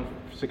 One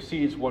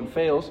succeeds, one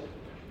fails.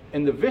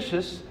 In the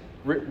vicious,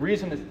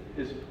 reason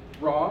is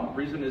wrong.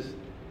 Reason is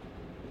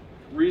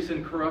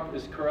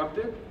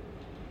corrupted.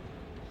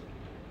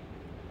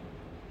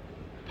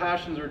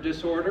 Passions are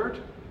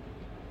disordered.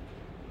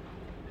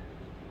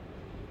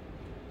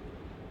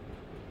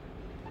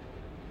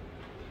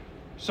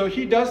 So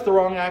he does the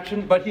wrong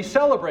action, but he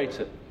celebrates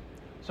it.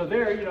 So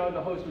there,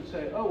 the host would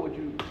say, "Oh, would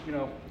you,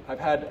 I've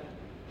had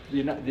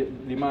the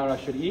amount I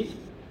should eat."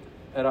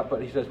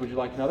 But he says, "Would you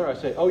like another?" I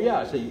say, "Oh yeah."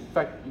 I say, "In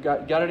fact, you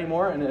got any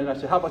more?" And I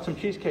say, "How about some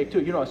cheesecake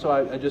too?"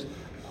 So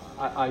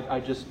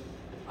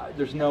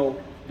there's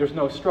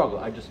no struggle.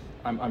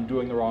 I'm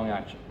doing the wrong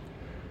action.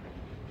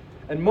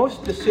 And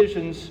most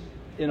decisions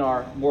in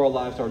our moral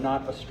lives are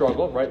not a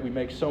struggle, right? We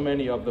make so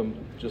many of them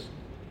just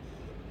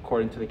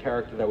according to the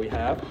character that we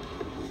have.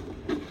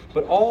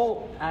 But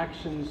all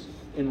actions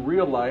in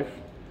real life,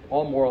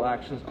 all moral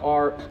actions,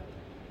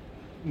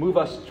 move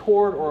us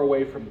toward or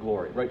away from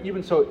glory, right?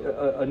 Even so,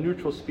 a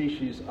neutral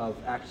species of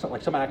actions,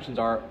 like some actions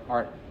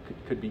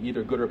could be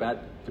either good or bad,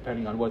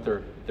 depending on what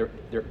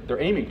they're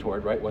aiming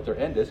toward, right? What their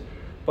end is.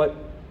 But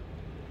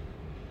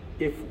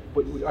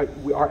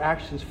our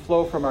actions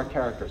flow from our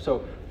character.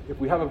 So if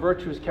we have a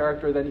virtuous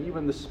character, then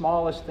even the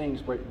smallest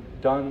things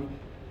done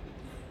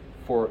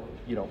for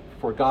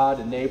God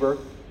and neighbor,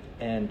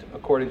 and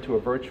according to a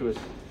virtuous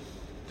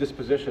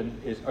disposition,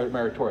 are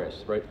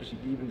meritorious, right? Just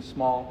even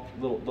small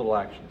little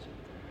actions.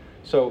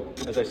 So,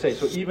 as I say,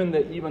 so even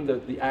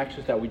the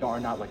actions that we know are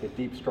not like a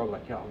deep struggle,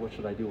 like, what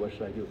should I do? What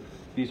should I do?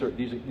 These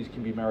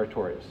can be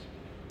meritorious.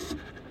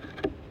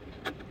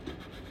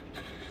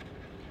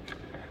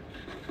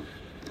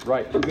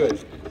 Right,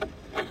 good.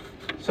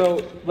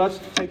 So let's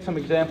take some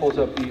examples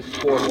of these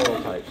 4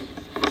 moral types.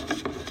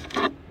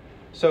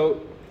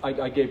 So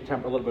I gave a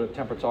little bit of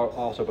temperance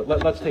also, but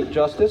let's take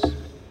justice.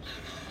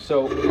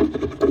 So,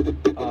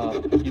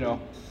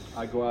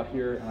 I go out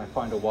here and I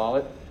find a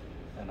wallet,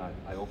 and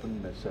I open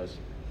and it says,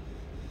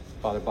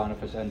 Father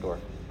Boniface Endorf.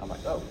 I'm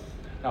like, oh.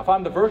 Now, if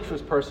I'm the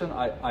virtuous person,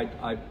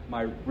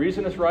 my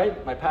reason is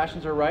right, my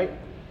passions are right,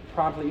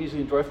 promptly,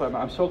 easy, and joyful.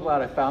 I'm so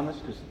glad I found this,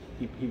 because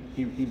he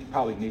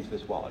probably needs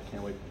this wallet.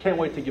 Can't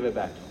wait to give it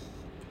back to him.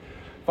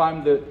 If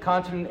I'm the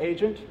continent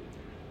agent,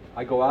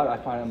 I go out, I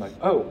find, I'm like,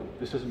 oh,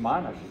 this isn't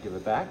mine, I should give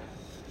it back.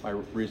 My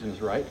reason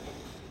is right.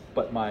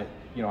 But I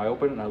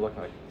open it and I look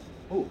like,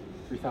 oh,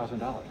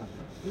 $3,000.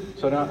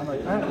 So now I'm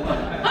like,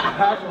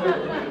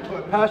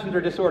 passenger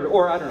disorder,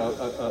 or I don't know,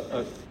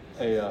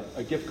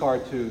 a gift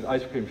card to the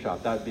ice cream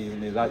shop. That'd be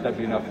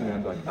enough for me.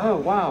 I'm like, oh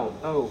wow,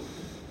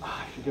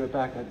 I should give it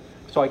back.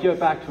 So I give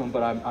it back to him,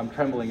 but I'm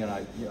trembling, and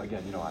I'm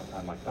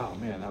like, oh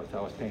man, that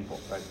was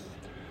painful, right?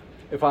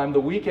 If I'm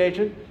the weak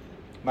agent,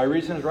 my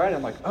reason is right.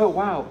 I'm like, oh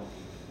wow,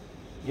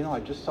 I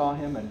just saw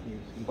him, and he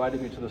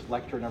invited me to this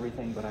lecture and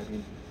everything, but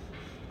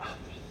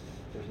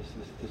there's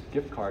this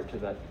gift card to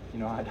that,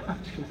 I'm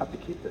just gonna have to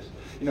keep this.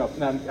 And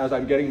as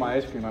I'm getting my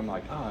ice cream, I'm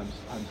like, oh,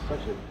 I'm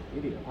such an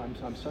idiot.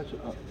 I'm such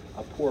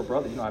a poor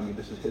brother.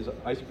 This is his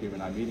ice cream,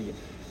 and I'm eating it.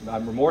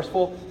 I'm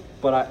remorseful,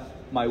 but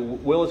my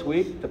will is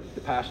weak.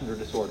 The passions are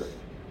disordered.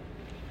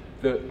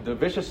 The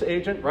vicious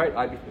agent, right?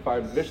 If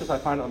I'm vicious, I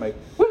find it. I'm like,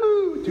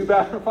 woohoo! Too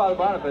bad for Father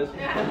Boniface.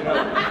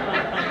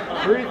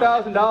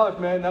 $3,000,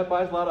 man. That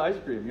buys a lot of ice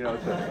cream.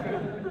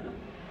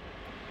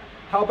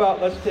 How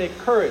about, let's take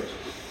courage.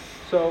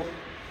 So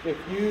if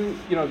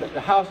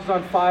the house is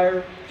on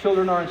fire,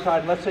 children are inside,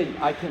 and let's say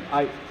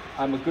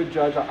I'm a good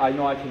judge, I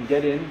know I can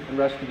get in and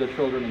rescue the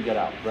children and get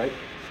out, right?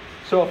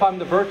 So if I'm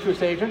the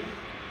virtuous agent,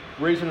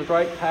 reason is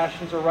right,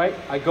 passions are right,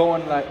 I go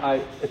in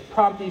and it's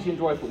prompt, easy, and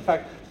joyful. In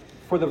fact,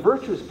 for the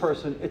virtuous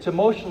person, it's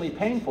emotionally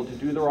painful to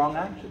do the wrong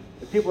action.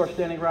 If people are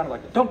standing around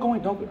like, don't go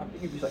in, don't go in.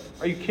 You'd be like,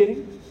 are you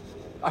kidding?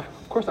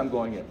 Of course I'm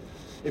going in.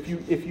 It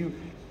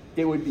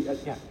would be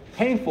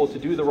painful to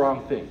do the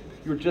wrong thing.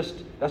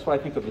 That's what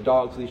I think of the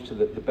dog's leash to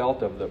the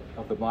belt of the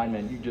blind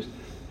man.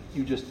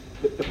 The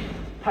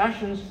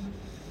passions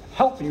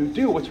help you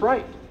do what's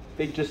right.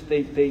 They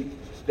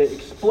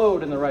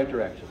explode in the right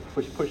direction,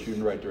 push you in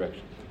the right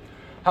direction.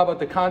 How about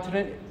the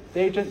continent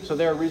agent? So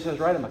their reason is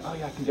right. I'm like, oh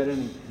yeah, I can get in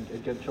and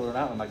get the children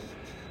out. I'm like,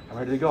 I'm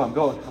ready to go. I'm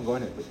going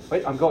in.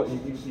 Wait, I'm going.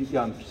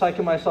 I'm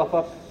psyching myself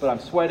up, but I'm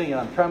sweating and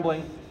I'm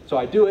trembling. So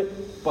I do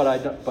it,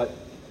 but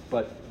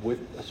with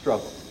a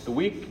struggle. The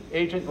weak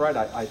agent, right?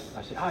 I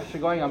say, I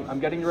should go in. I'm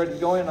getting ready to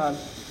go in. I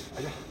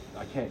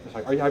can't. It's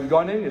like, have you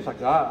gone in? It's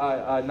like,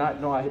 I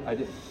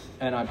didn't.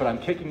 But I'm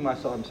kicking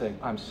myself. I'm saying,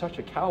 I'm such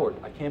a coward.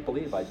 I can't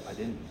believe I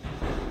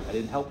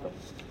didn't help them.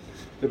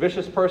 The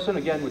vicious person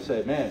again would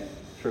say, man,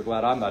 sure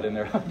glad I'm not in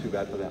there. Too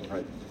bad for them,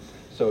 right?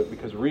 So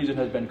because reason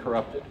has been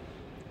corrupted.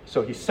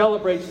 So he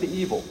celebrates the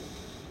evil,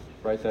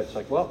 right? That's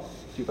like, well,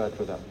 too bad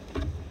for them.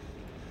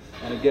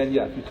 And again,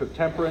 if you took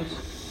temperance,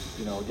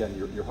 again,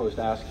 your host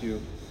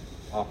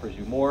offers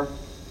you more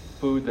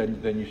food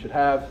than you should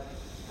have.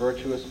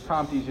 Virtuous,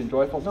 prompt, easy, and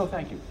joyful. No,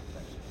 thank you.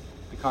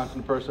 The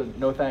continent person,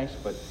 no thanks,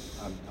 but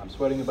I'm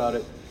sweating about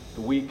it.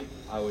 The weak,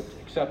 I would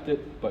accept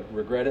it, but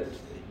regret it,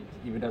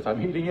 even as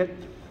I'm eating it.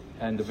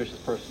 And the vicious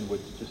person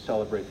would just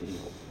celebrate the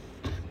evil,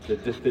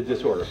 the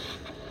disorder.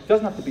 It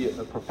doesn't have to be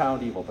a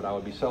profound evil, but I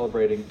would be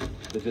celebrating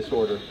the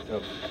disorder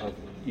of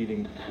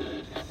eating.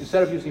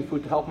 Instead of using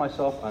food to help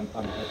myself, I'm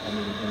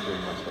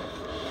injuring myself.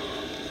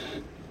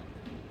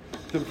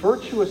 The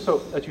virtuous,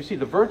 so as you see,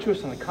 the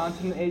virtuous and the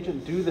continent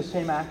agent do the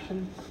same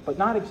action, but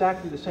not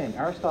exactly the same.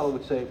 Aristotle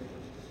would say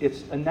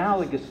it's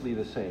analogously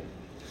the same.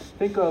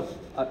 Think of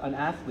an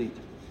athlete,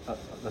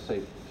 let's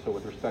say, so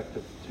with respect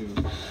to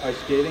ice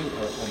skating,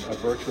 a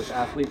virtuous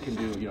athlete can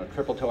do,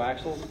 triple toe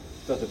axel,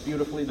 does it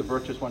beautifully. The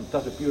virtuous one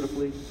does it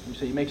beautifully. You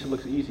say he makes it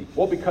look easy.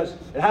 Well, because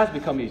it has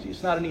become easy.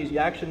 It's not an easy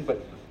action,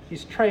 but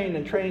he's trained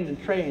and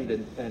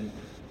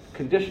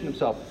conditioned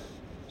himself.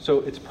 So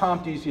it's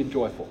prompt, easy, and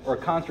joyful. Or a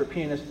concert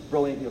pianist,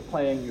 brilliant,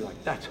 playing, you're like,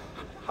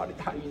 how do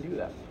you do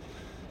that?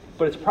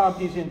 But it's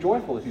prompt, easy, and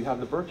joyful if you have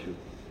the virtue,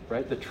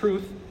 right? The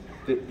truth,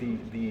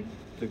 the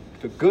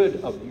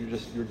good of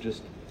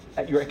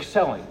you're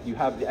excelling. You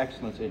have the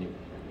excellence in you.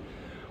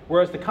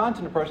 Whereas the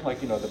continent person,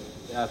 like the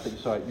athlete,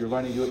 so you're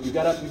learning. You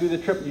get up, you do the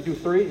trip, you do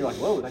 3, and you're like,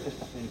 whoa, and you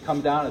come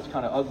down. It's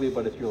kind of ugly,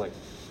 but you're like,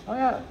 oh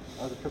yeah,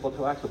 that was a triple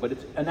toe axel. But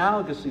it's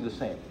analogously the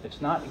same.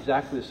 It's not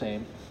exactly the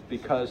same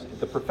because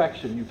the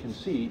perfection you can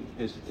see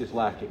is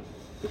lacking.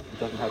 It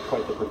doesn't have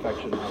quite the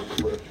perfection as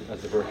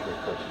the virtuous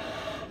person.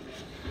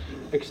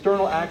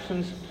 External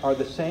actions are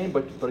the same,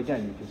 but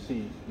again, you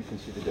can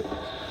see the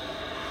difference.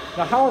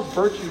 Now, how is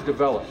virtue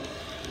developed?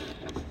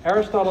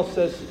 Aristotle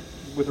says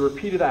with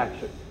repeated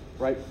action,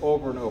 right?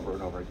 Over and over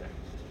and over again.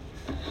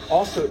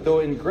 Also, though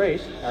in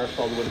grace,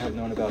 Aristotle wouldn't have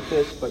known about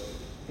this, but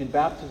in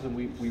baptism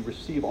we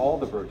receive all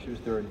the virtues,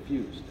 they're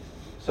infused.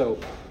 So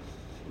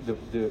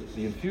the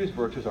infused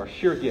virtues are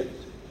sheer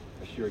gift,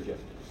 a sheer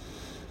gift.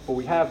 But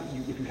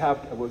if you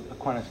have what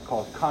Aquinas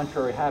calls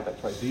contrary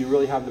habits, right? Do you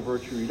really have the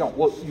virtue or you don't?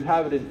 Well, you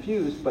have it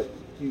infused, but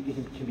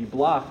it can be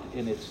blocked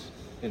in its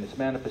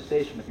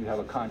manifestation if you have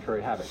a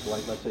contrary habit. So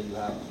like, let's say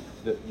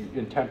you're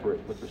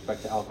intemperate with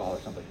respect to alcohol or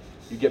something.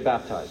 You get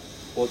baptized.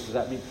 Well, does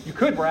that mean you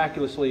could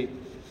miraculously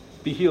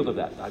be healed of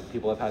that?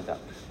 People have had that.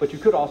 But you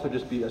could also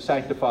just be a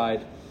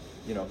sanctified,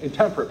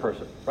 intemperate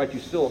person, right?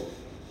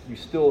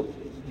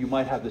 You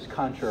might have this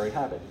contrary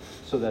habit,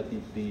 so that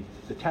the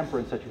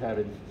temperance that you have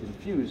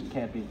infused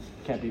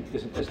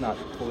is not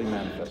fully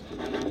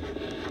manifested.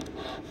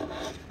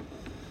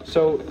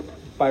 So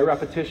by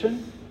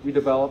repetition, we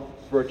develop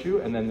virtue,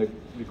 and then the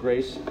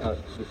grace,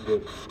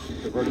 the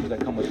virtues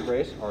that come with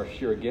grace are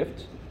sheer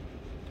gifts.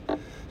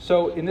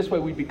 So in this way,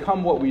 we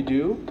become what we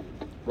do,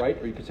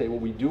 right? Or you could say, well,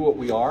 we do what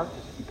we are,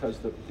 because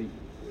the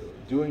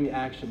doing the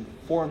action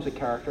forms a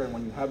character, and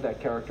when you have that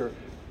character,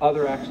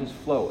 other actions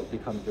flow. It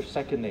becomes their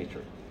second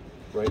nature,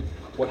 right?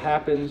 What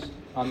happens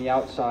on the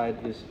outside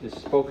is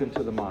spoken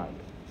to the mind.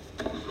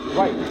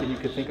 Right, and you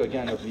could think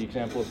again of the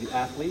example of the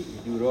athlete.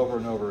 You do it over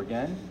and over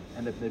again,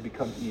 and it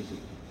becomes easy.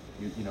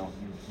 You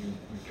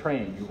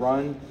train, you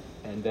run,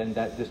 and then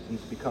that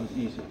distance becomes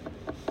easy.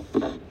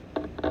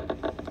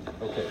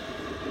 Okay,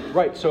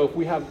 right. So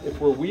if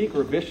we're weak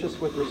or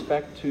vicious with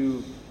respect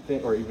to,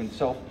 or even the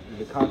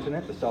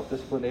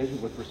self-disciplined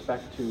agent with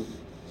respect to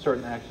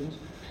certain actions,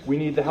 we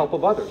need the help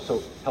of others.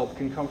 So help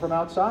can come from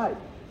outside,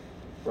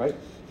 right?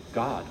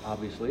 God,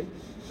 obviously,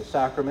 the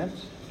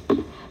sacraments,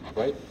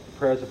 right?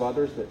 Prayers of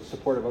others, the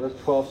support of others,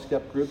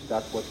 12-step groups.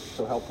 That's what's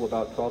so helpful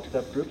about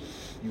 12-step groups.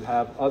 You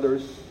have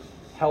others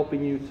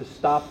helping you to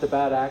stop the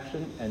bad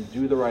action and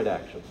do the right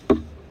action.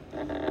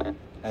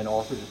 And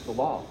also just the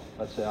law.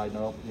 Let's say I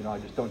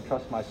just don't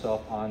trust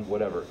myself on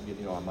whatever.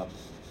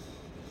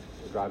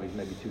 Driving is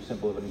maybe too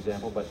simple of an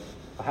example, but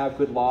I have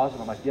good laws,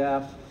 and I'm like,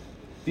 yeah,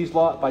 these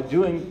laws,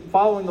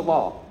 following the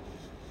law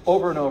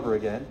over and over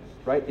again,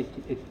 right?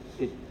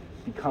 It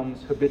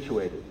becomes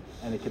habituated,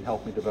 and it can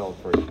help me develop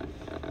virtue.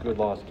 Good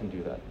laws can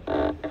do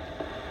that.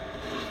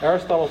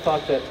 Aristotle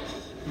thought that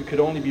you could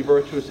only be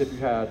virtuous if you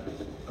had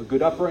a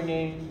good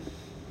upbringing,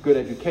 good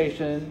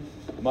education,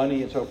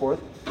 money, and so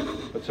forth.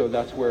 But so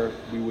that's where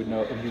we would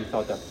know, and he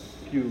thought that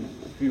few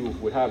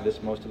would have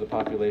this. Most of the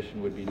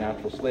population would be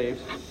natural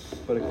slaves.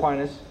 But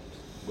Aquinas,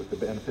 with the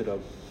benefit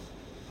of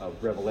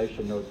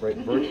revelation, knows right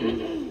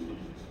virtue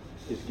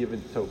is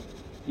given so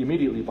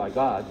immediately by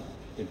God,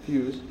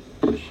 infused,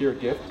 the sheer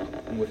gift,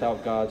 and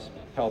without God's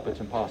help, it's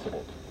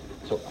impossible.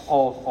 So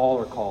all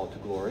are called to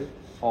glory.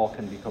 All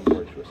can become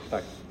virtuous. In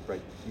fact,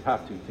 right, you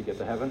have to get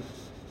to heaven.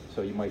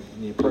 So you might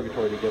need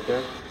purgatory to get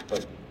there,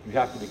 but you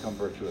have to become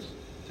virtuous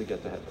to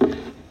get to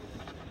heaven.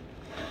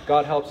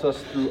 God helps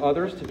us through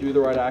others to do the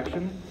right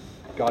action.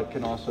 God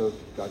has to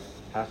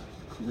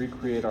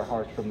recreate our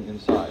hearts from the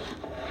inside.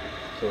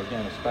 So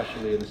again,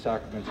 especially in the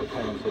sacraments of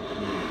penance and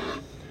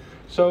communion.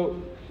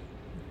 So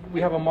we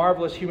have a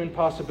marvelous human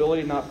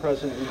possibility not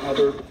present in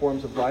other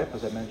forms of life,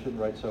 as I mentioned,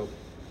 right? So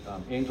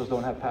angels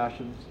don't have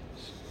passions.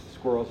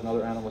 Squirrels and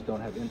other animals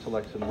don't have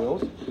intellects and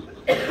wills.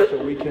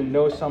 So we can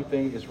know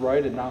something is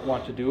right and not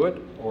want to do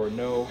it, or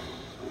know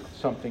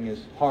something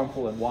is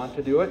harmful and want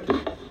to do it.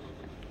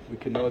 We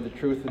can know the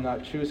truth and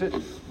not choose it.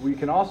 We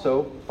can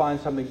also find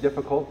something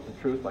difficult, the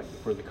truth, like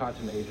for the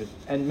continent agent,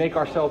 and make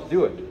ourselves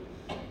do it.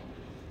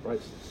 Right?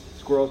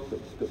 Squirrels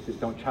that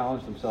don't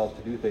challenge themselves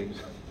to do things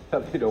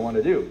that they don't want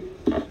to do.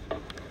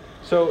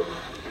 So,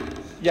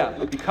 yeah,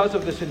 because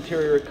of this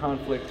interior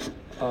conflict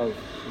of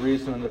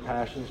reason and the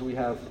passions, we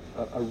have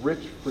a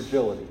rich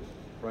fragility,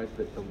 right?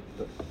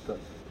 That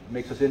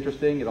makes us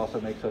interesting. It also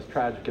makes us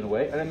tragic in a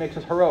way, and it makes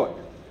us heroic,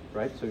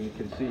 right? So you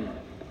can see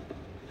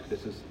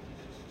this is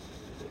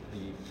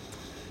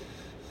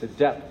the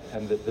depth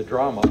and the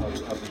drama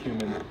of the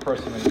human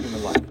person and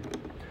human life.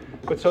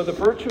 But so the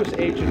virtuous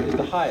agent is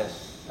the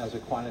highest, as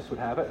Aquinas would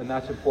have it, and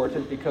that's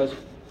important because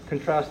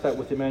contrast that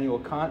with Immanuel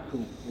Kant,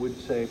 who would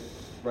say,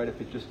 right, if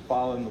it's just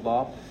following the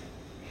law,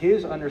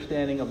 his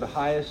understanding of the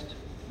highest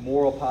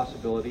moral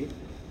possibility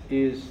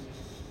is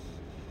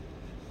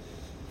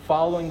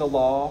following the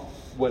law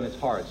when it's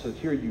hard. So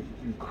here you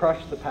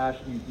crush the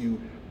passion,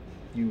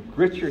 you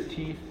grit your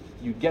teeth,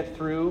 you get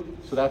through.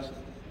 So that's,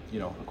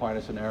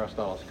 Aquinas and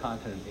Aristotle's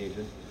continent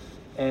agent,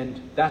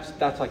 and that's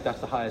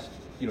the highest.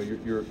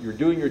 You're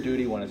doing your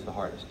duty when it's the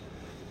hardest.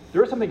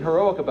 There is something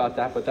heroic about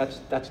that, but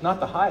that's not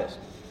the highest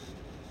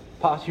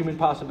human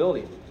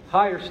possibility.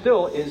 Higher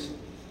still is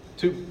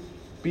to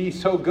be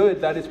so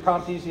good that it's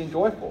prompt, easy, and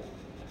joyful.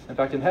 In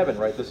fact, in heaven,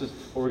 right, this is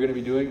what we're going to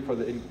be doing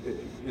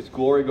is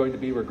glory going to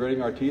be we're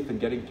gritting our teeth and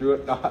getting through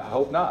it? No, I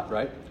hope not,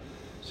 right?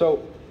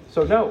 So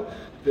no,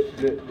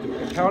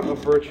 the account of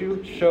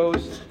virtue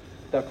shows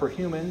that for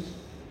humans,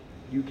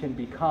 you can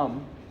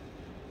become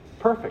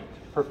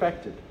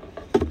perfected.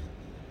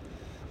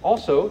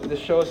 Also, this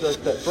shows us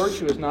that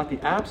virtue is not the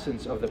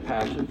absence of the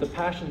passions. The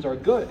passions are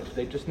good.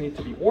 They just need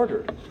to be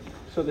ordered.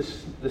 So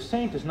the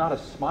saint is not a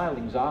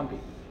smiling zombie.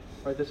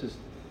 Right? This is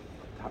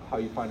how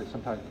you find it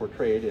sometimes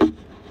portrayed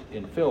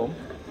in film.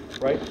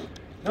 Right?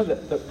 No,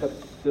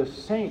 the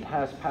saint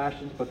has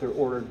passions, but they're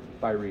ordered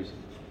by reason.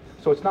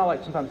 So it's not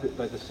like sometimes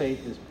the saint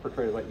is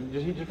portrayed like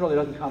he just really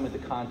doesn't come into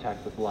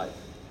contact with life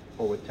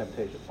or with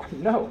temptation.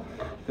 No,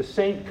 the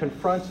saint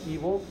confronts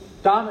evil,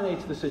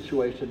 dominates the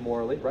situation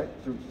morally, right,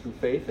 through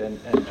faith and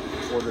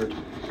ordered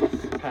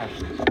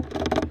passions.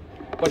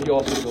 But he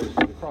also goes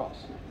to the cross.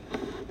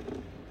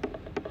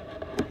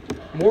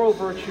 Moral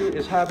virtue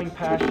is having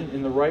passion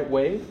in the right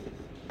way,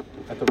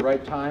 at the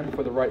right time,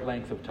 for the right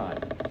length of time.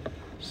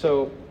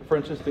 So, for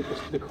instance,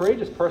 the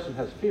courageous person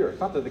has fear. It's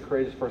not that the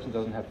courageous person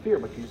doesn't have fear,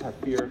 but you just have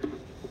fear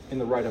in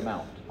the right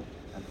amount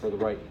and for the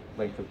right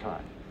length of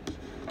time.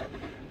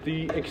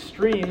 The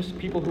extremes,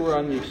 people who are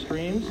on the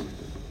extremes,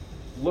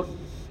 look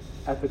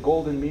at the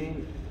golden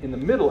mean in the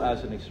middle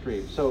as an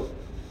extreme. So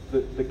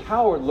the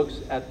coward looks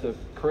at the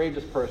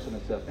courageous person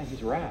and says, man,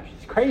 he's rash,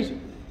 he's crazy,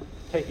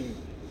 taking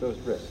those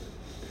risks.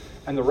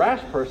 And the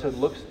rash person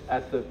looks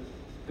at the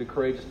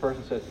courageous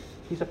person and says,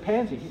 he's a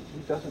pansy, he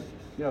doesn't,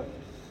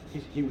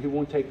 he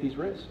won't take these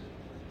risks.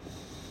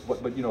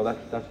 But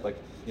that's like,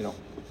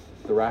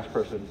 the rash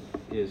person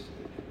is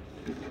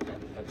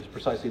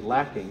precisely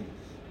lacking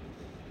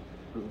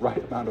the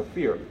right amount of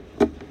fear.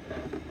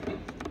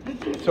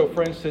 So,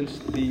 for instance,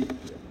 the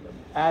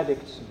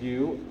addict's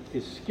view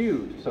is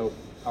skewed. So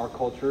our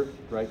culture,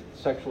 right,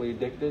 sexually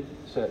addicted,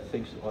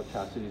 thinks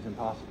chastity is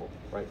impossible,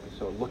 right?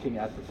 So looking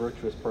at the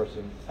virtuous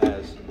person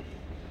as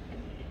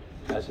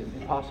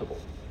impossible.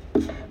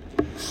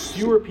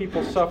 Fewer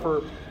people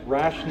suffer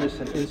rashness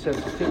and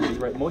insensitivity,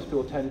 right? Most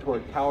people tend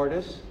toward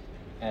cowardice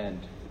and,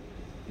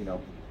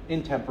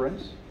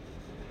 intemperance.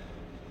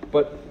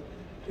 But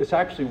it's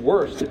actually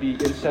worse to be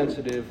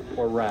insensitive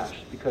or rash,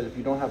 because if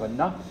you don't have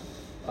enough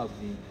of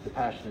the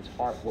passion,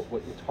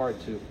 it's hard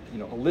to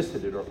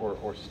elicit it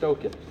or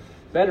stoke it.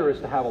 Better is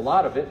to have a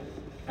lot of it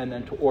and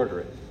then to order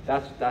it.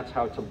 That's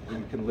how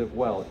you can live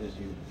well. Is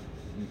you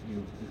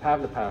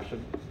have the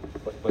passion,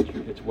 but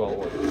it's well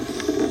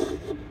ordered.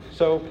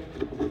 So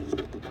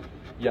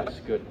yes,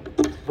 good.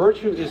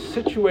 Virtue is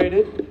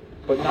situated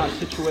but not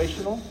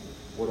situational.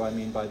 What do I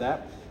mean by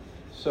that?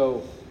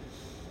 So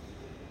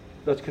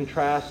let's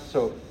contrast.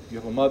 So you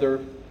have a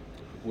mother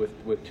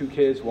with two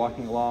kids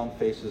walking along,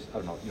 faces,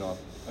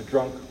 a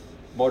drunk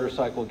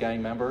motorcycle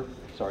gang member.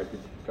 Sorry if you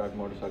drive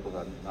motorcycles,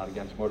 I'm not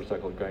against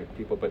motorcycle gang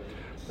people, but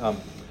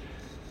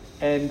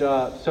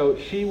so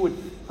she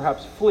would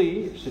perhaps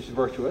flee if she's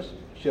virtuous.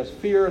 She has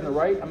fear in the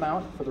right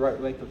amount for the right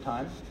length of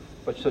time,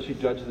 but so she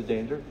judges the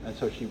danger, and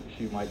so she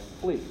might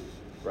flee,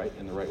 right,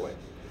 in the right way.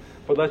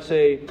 But let's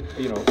say,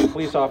 a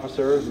police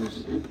officer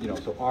who's,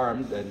 so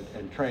armed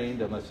and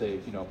trained, and let's say,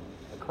 a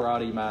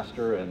karate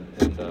master and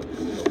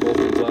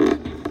Golden Gloves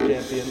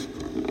champion,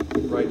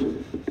 right?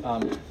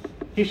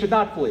 He should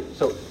not flee.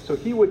 So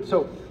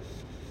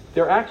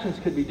their actions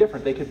could be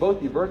different. They could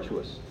both be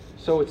virtuous.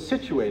 So it's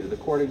situated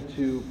according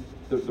to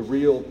the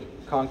real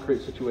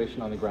concrete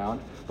situation on the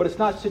ground. But it's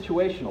not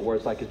situational, where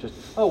it's like it's just,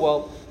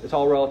 it's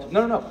all relative.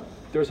 No.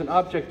 There's an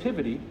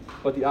objectivity,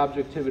 but the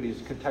objectivity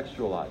is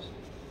contextualized.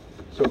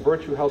 So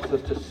virtue helps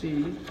us to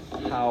see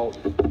how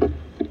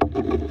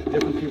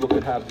different people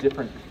could have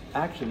different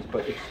actions,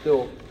 but it's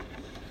still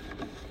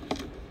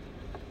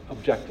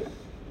objective.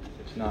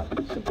 It's not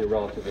simply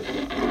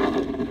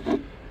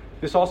relativistic.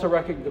 This also,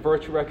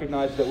 virtue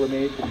recognizes that we're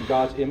made in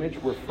God's image.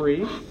 We're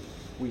free.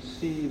 We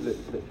see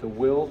that the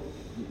will,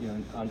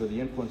 under the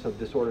influence of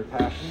disordered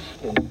passions,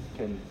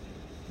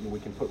 we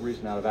can put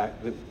reason out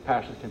of the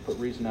passions can put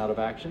reason out of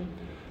action.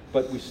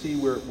 But we see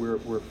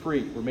we're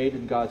free. We're made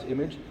in God's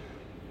image.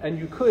 And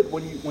you could,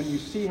 when you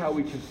see how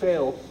we can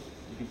fail,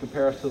 you can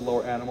compare us to the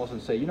lower animals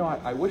and say,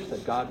 I wish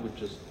that God would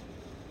just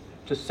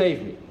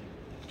save me.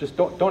 Just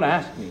don't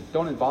ask me.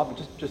 Don't involve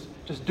me.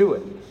 Just do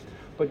it.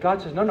 But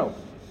God says, no.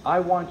 I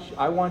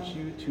want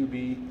you to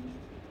be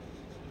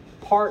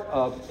part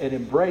of and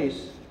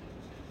embrace,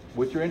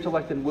 with your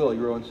intellect and will,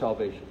 your own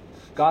salvation.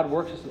 God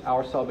works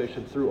our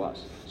salvation through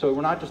us. So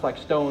we're not just like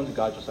stones.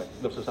 God just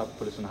lifts us up and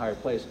puts us in a higher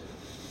place.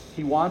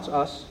 He wants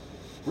us.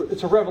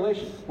 It's a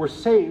revelation. We're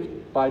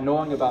saved by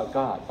knowing about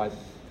God. By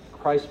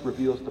Christ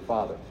reveals the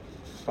Father.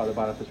 Father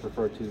Boniface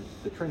referred to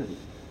the Trinity.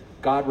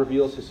 God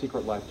reveals His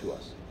secret life to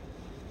us.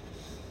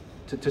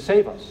 To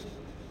save us.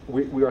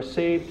 We are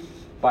saved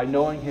by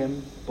knowing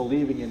Him,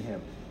 believing in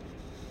Him.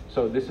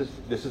 So this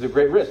is a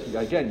great risk.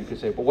 Again, you could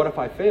say, but what if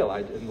I fail?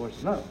 And the Lord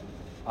says, no.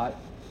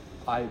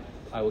 I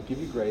will give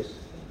you grace.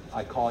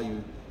 I call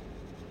you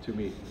to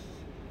me,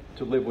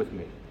 to live with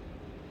me.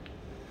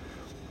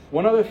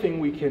 One other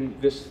thing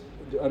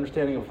the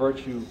understanding of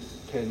virtue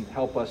can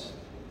help us,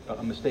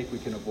 a mistake we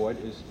can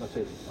avoid is, let's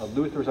say,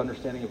 Luther's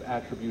understanding of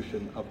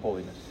attribution of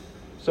holiness.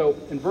 So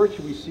in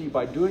virtue we see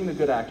by doing the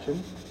good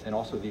action, and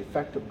also the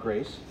effect of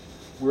grace,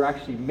 we're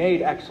actually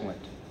made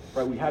excellent.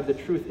 Right? We have the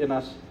truth in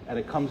us, and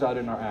it comes out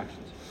in our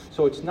actions.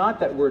 So it's not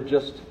that we're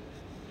just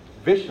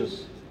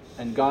vicious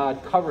and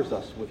God covers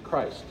us with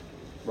Christ,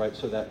 right?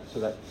 So that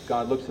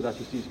God looks at us,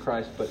 he sees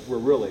Christ, but we're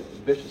really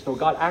vicious. No,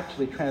 God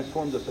actually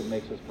transforms us and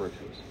makes us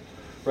virtuous,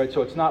 right?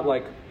 So it's not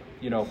like,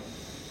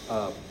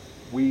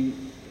 we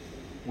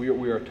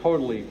are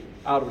totally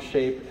out of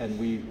shape, and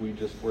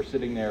we're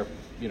sitting there,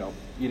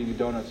 eating a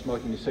donut,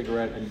 smoking a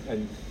cigarette,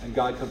 and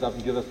God comes up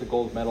and gives us the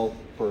gold medal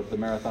for the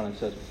marathon and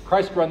says,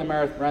 Christ ran the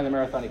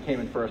marathon, he came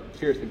in first,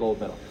 here's the gold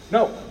medal.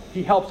 No,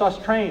 he helps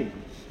us train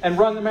and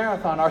run the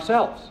marathon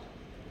ourselves,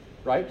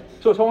 right?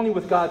 So it's only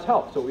with God's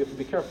help, so we have to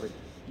be careful.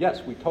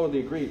 Yes, we totally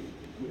agree.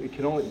 It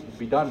can only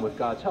be done with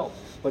God's help.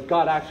 But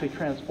God actually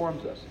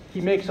transforms us.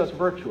 He makes us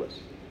virtuous,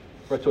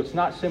 right? So it's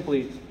not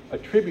simply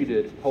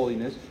attributed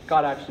holiness.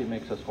 God actually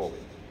makes us holy.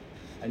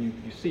 And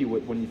you see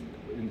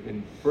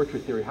in virtue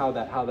theory how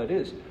that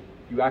is.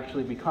 You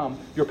actually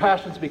your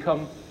passions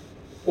become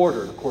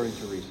ordered according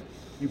to reason.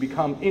 You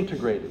become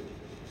integrated,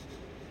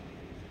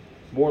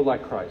 more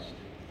like Christ,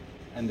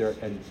 and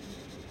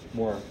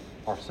more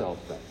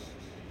ourselves then.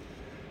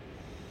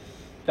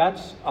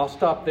 I'll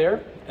stop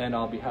there, and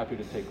I'll be happy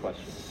to take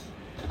questions.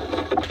 Who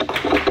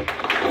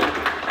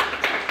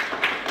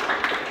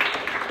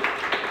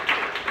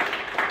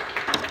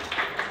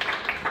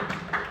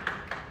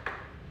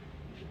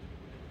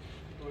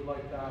would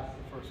like to ask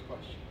the first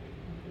question?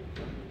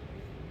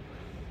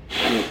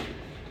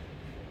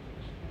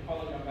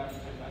 Following on back to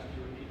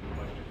repeat the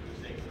question for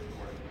the sake of the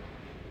recording.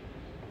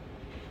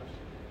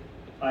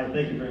 Hi,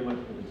 thank you very much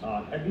for the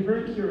talk. I'd be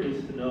very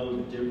curious to know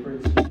the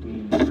difference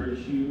between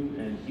virtue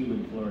and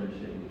human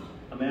flourishing.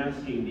 I'm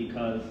asking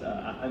because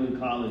I'm in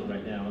college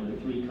right now, and the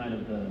three kind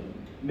of the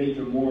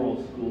major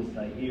moral schools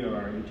that I hear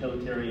are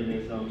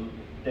utilitarianism,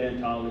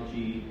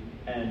 deontology,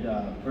 and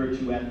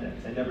virtue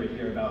ethics. I never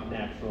hear about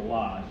natural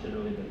law.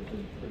 Generally,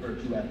 the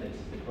virtue ethics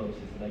is the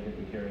closest that I get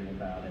to hearing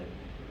about it.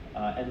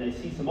 And I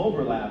see some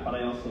overlap, but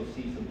I also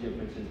see some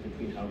differences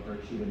between how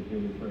virtue and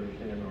human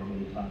flourishing are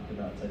normally talked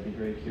about. So I'd be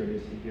very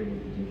curious to hear what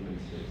the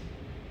difference is.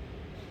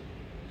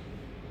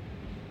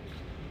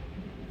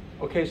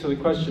 Okay, so the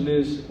question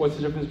is, what's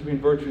the difference between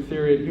virtue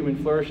theory and human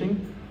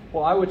flourishing?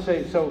 Well, I would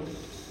say, so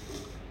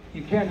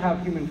you can't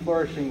have human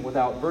flourishing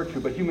without virtue,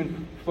 but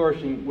human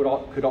flourishing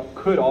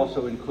could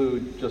also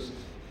include just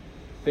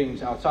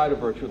things outside of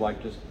virtue,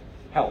 like just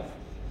health,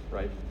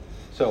 right?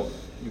 So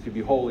you could be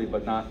holy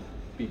but not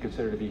be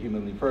considered to be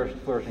humanly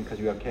flourishing because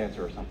you have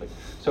cancer or something.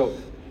 So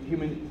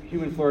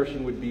human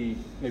flourishing would be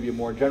maybe a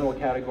more general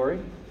category,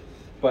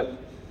 but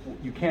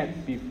you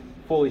can't be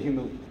fully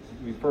human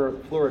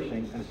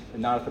flourishing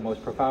and not at the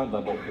most profound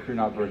level if you're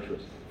not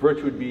virtuous.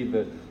 Virtue would be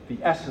the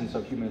essence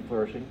of human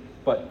flourishing,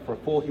 but for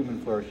full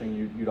human flourishing,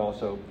 you'd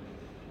also,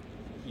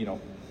 you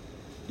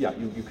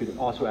could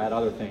also add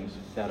other things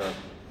that are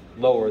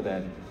lower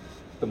than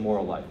the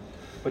moral life.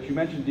 But you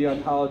mentioned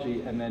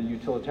deontology and then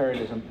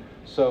utilitarianism,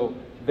 so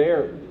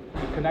there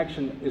the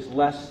connection is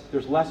less,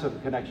 there's less of a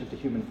connection to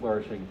human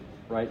flourishing,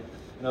 right?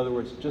 In other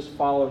words, just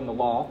following the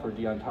law for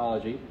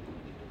deontology,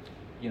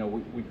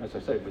 we as I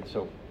said,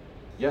 so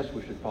yes,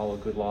 we should follow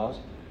good laws,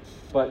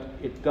 but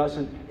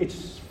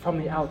it's from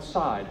the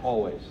outside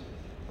always,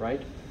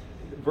 right?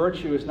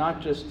 Virtue is not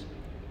just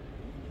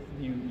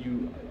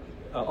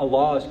a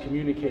law is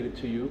communicated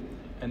to you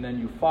and then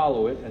you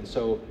follow it, and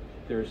so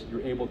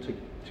you're able to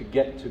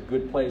get to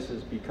good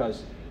places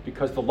because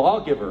the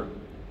lawgiver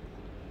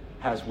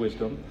has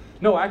wisdom.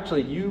 No,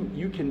 actually,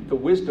 the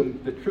wisdom,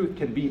 the truth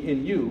can be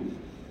in you,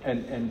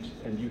 and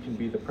you can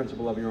be the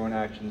principle of your own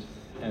actions,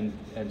 and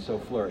so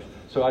flourish.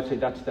 So I'd say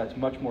that's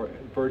much more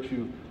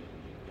virtue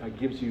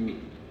gives you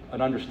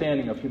an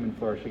understanding of human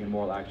flourishing and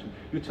moral action.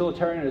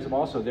 Utilitarianism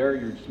also, there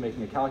you're just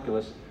making a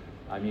calculus.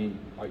 I mean,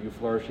 are you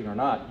flourishing or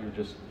not?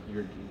 It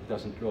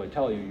doesn't really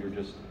tell you. You're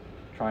just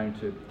trying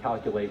to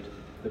calculate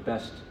the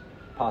best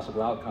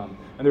possible outcome.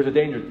 And there's a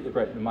danger,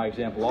 right, in my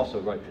example also,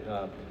 right?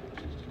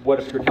 What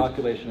if your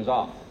calculation is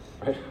off,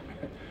 right?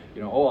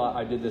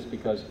 I did this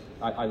because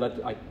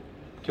I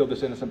killed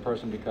this innocent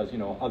person because,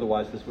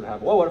 otherwise this would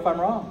happen. Well, what if I'm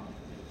wrong?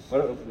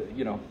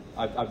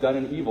 I've done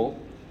an evil,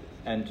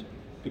 and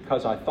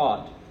because I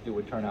thought it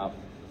would turn out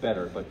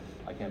better, but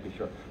I can't be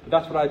sure. But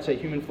that's what I'd say.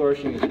 Human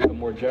flourishing is a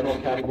more general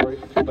category,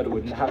 but it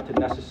would have to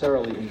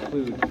necessarily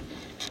include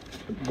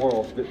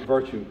moral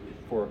virtue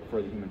for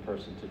the human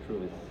person to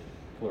truly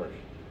flourish.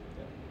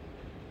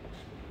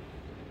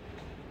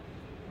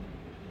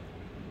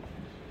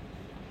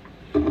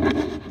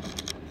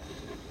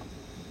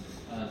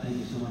 Thank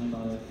you so much,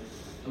 Father.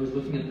 I was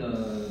looking at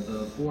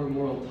the four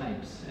moral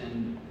types,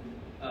 and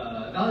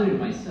evaluating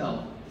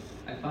myself,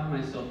 I find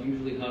myself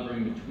usually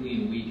hovering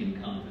between weak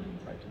and confident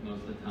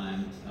most of the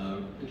time,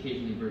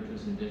 occasionally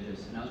virtuous and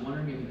vicious. And I was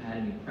wondering if you had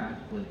any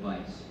practical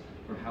advice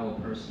for how a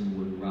person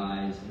would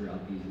rise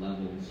throughout these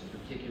levels,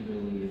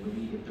 particularly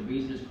if the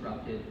reason is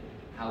corrupted,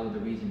 how would the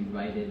reason be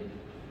righted?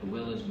 The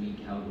will is weak,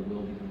 how would the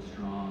will become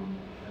strong?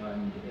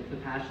 If the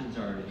passions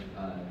are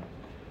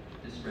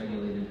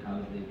dysregulated, how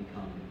do they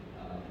become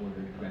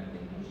ordered correctly?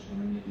 I was just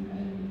wondering if you had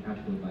any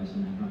practical advice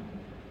on that front.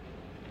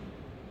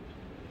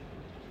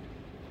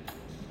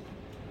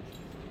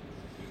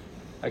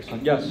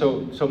 Excellent. Yeah,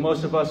 so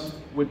most of us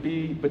would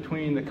be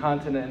between the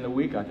continent and the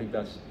week. I think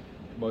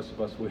most of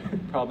us would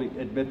probably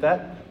admit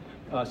that.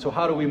 So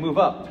how do we move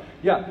up?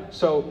 Yeah,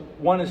 so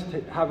one is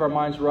to have our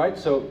minds right.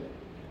 So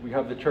we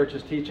have the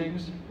church's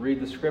teachings, read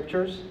the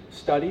scriptures,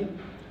 study.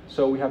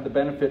 So we have the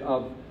benefit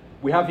of,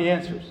 we have the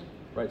answers,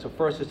 right? So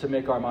first is to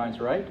make our minds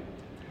right.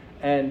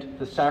 And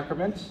the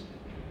sacraments,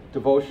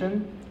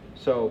 devotion.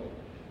 So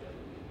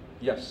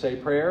yes, say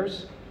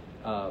prayers.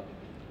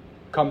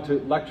 Come to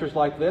lectures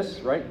like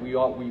this, right?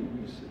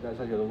 That's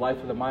like the life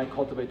of the mind,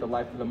 cultivate the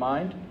life of the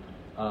mind.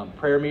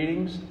 Prayer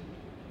meetings,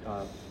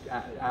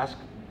 ask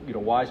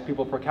wise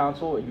people for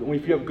counsel.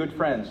 If you have good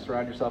friends,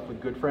 surround yourself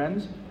with good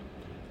friends.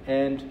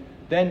 And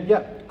then,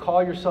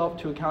 call yourself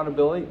to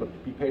accountability,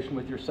 but be patient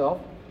with yourself.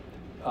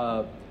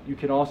 You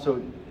can also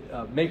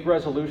make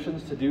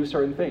resolutions to do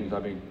certain things. I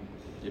mean,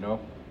 you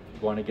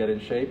want to get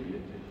in shape,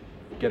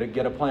 get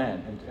a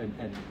plan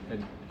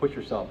and push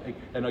yourself.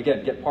 And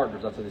again, get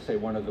partners. That's what they say.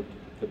 One of the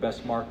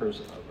best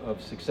markers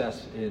of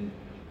success in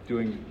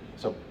doing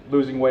so,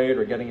 losing weight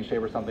or getting in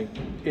shape or something,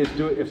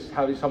 is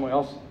having someone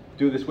else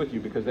do this with you,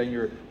 because then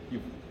you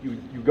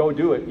go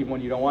do it even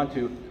when you don't want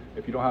to.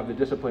 If you don't have the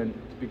discipline,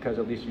 it's because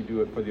at least you do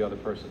it for the other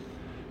person.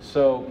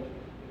 So,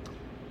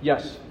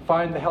 yes,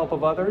 find the help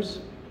of others.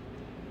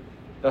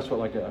 That's what,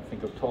 I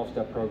think of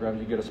 12-step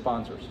programs. You get a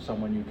sponsor, so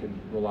someone you can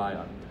rely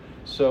on.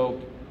 So,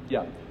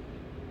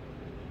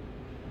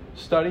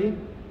 study.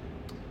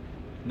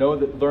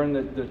 Learn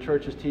the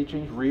church's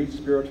teachings. Read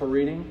spiritual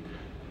reading.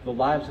 The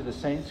lives of the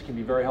saints can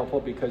be very helpful,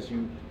 because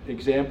you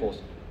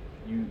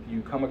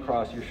come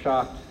across, you're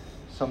shocked.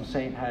 Some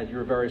saint had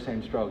your very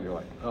same struggle. You're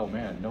like, oh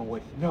man, no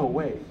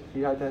way.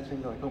 He had that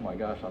same. You're like, oh my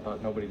gosh, I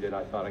thought nobody did.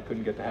 I thought I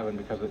couldn't get to heaven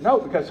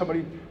because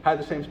somebody had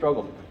the same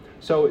struggle.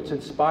 So it's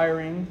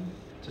inspiring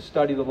to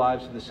study the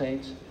lives of the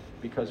saints,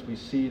 because we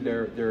see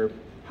their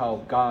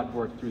how God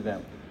worked through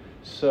them.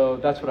 So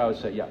that's what I would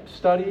say. Yeah,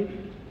 study,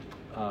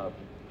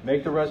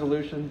 make the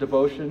resolution,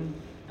 devotion,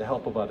 the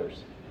help of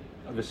others,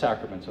 the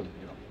sacraments of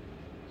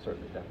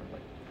certainly, definitely.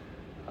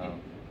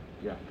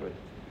 Good.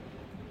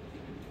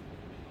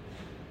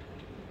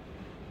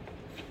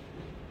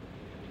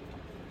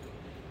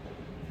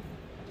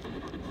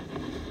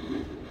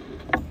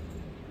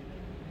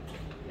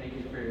 Thank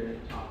you for your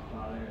talk,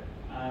 Father.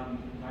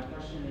 My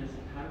question is,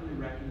 how do we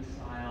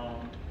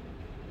reconcile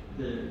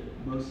the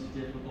most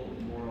difficult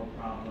moral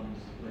problems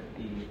with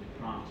the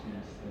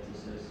promptness that's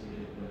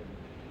associated with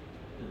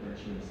the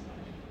virtuous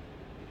life?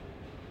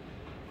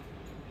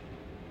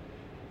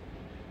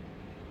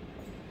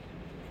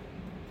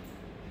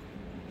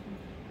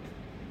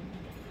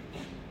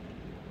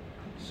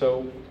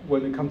 So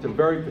when it comes to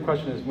the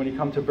question is, when you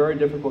come to very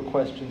difficult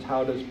questions,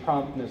 how does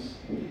promptness,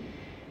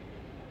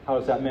 how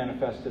is that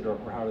manifested, or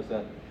how is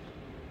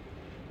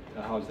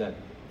that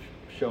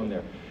shown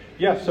there?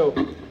 Yeah, so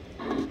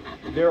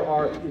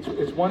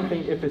it's one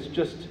thing if it's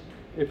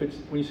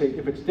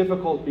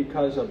difficult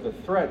because of the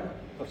threat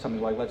of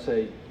something, like let's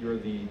say you're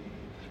the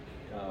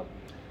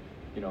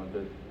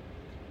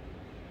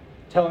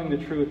telling the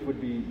truth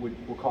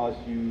will cause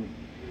you,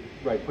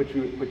 right, put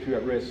you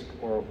at risk,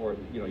 or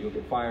you'll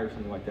get fired or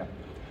something like that.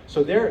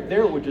 So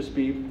there would just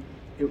be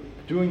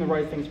doing the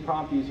right things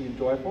prompt, easy, and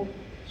joyful.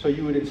 So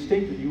you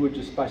would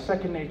just by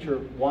second nature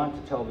want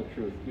to tell the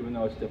truth, even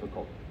though it's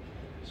difficult.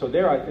 So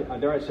there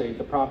I say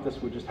the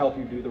promptness would just help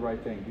you do the right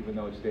thing, even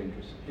though it's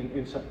dangerous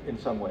in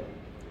some way.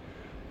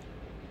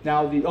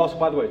 Now, also,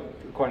 by the way,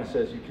 Aquinas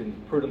says you can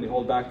prudently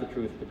hold back the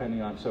truth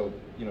depending on, so,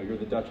 you're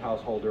the Dutch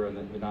householder and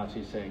the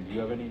Nazis saying, do you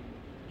have any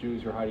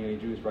Jews, you're hiding any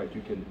Jews, right?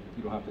 You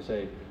don't have to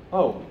say,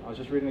 oh, I was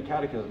just reading the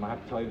catechism, I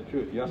have to tell you the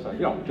truth. Yes,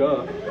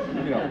 duh.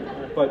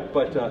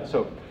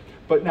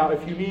 But now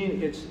if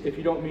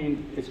you don't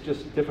mean it's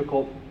just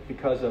difficult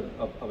because of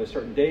a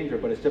certain danger,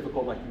 but it's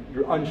difficult like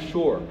you're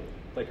unsure,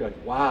 like you're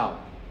like, wow,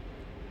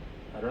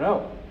 I don't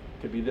know,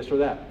 could be this or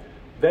that.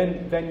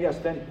 Then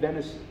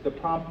it's the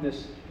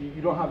promptness.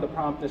 You don't have the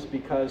promptness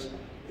because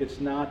it's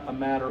not a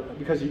matter,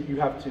 because you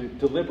have to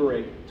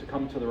deliberate to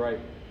come to the right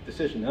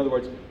decision. In other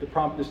words, the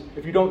promptness,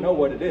 if you don't know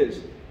what it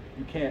is,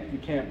 you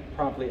can't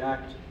promptly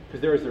act,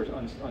 because there's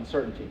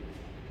uncertainty.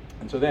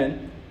 And so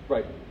then,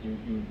 right,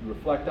 you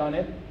reflect on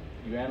it,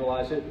 you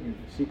analyze it, you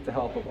seek the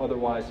help of other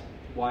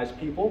wise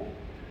people,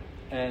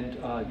 and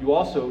you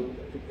also,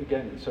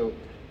 again, so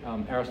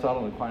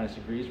Aristotle and Aquinas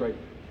agrees, right?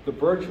 The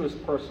virtuous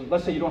person,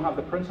 let's say you don't have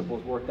the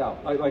principles worked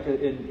out, like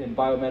in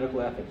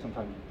biomedical ethics,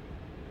 sometimes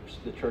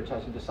the church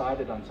hasn't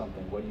decided on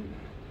something.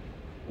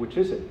 Which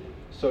is it?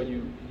 So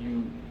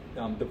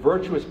the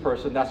virtuous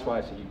person, that's why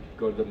I say you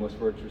go to the most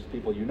virtuous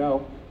people you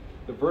know.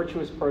 The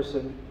virtuous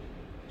person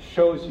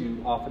shows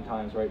you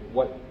oftentimes, right,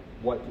 what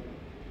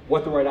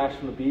the right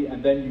action would be,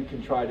 and then you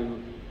can try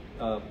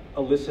to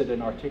elicit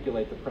and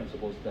articulate the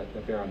principles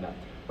that bear on that.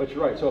 But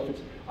you're right. So if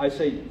I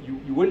say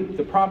you wouldn't,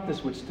 the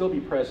promptness would still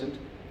be present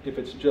if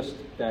it's just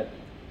that.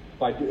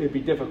 It'd be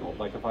difficult.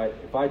 Like if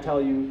I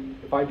tell you,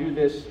 if I do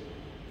this,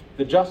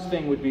 the just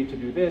thing would be to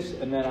do this,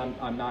 and then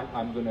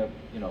I'm going to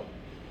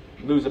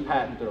lose a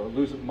patent or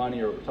lose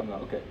money or something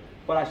like that. Okay,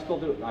 but I still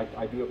do it.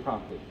 I do it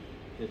promptly.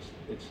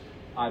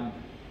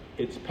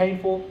 It's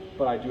painful,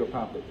 but I do it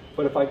promptly.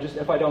 But if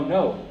I don't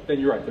know, then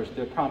you're right.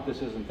 The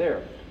promptness isn't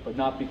there, but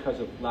not because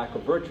of lack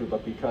of virtue,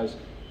 but because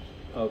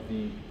of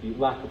the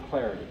lack of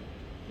clarity.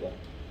 Yeah.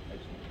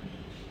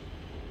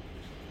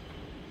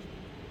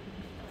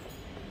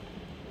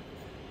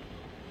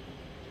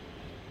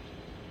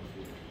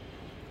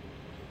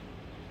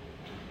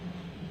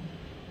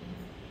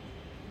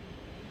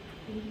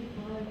 Thank you,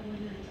 Father, for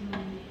your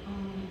time.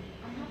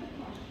 I have a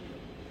question.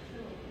 So,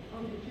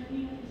 on the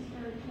journey of the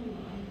spiritual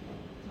life,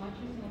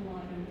 touches a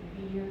lot on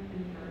fear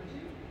and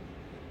virtue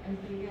as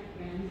they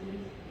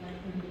advances, like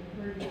from the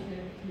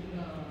purgative to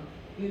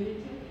the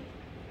unitive.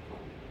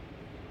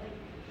 Like,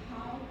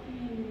 how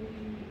can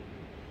we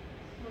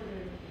sort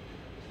of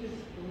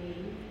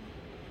explain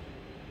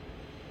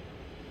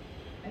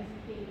as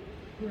they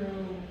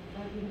grow,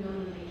 like in their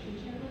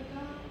relationship with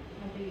God,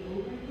 how they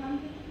overcome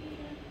the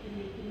fear and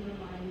they can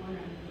rely more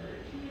on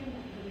virtue in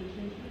that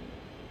relationship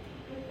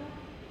with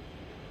God?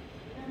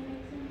 Does that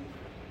make sense?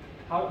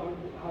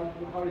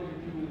 How did you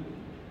do?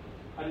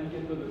 I didn't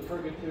get to the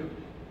purgative,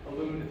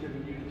 illuminative,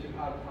 and unitive.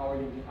 How are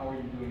you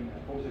doing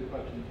that? What was the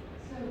question?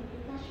 So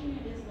the question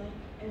is like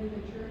in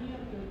the journey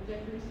of the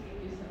different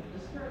stages of the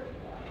spiritual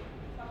life,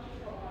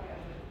 touches a lot of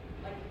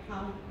like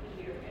how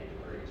fear and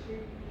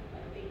virtue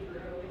like they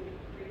grow and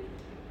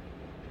increase.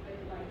 But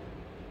like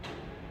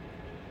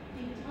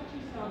he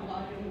touches on a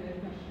lot in the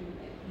question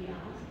that he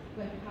asked,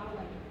 but how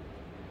like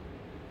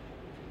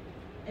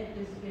at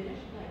this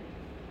finish, like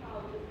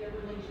how is their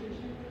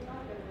relationship with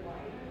God, their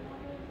relying on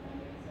God, if that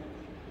makes sense?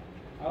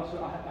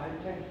 I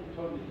can't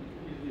totally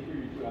easily hear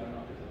you too. I don't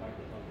know if it's a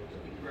microphone.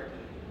 Speak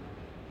directly.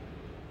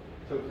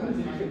 So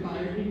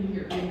Father, can you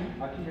hear me?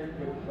 I can hear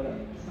you.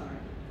 Whatever. Sorry.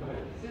 Go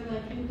ahead. So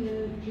like in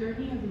the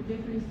journey of the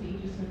different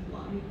stages of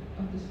life,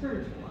 of the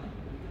spiritual life,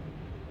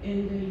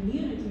 in the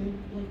unitive,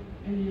 like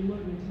and the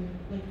illuminative,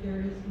 like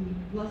there is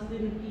less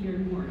than fear,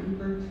 more in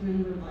virtue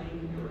and relying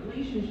on your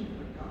relationship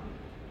with God.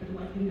 But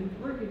like in the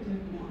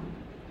purgative one,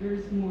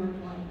 there's more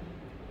like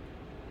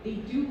they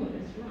do what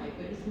is right,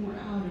 but it's more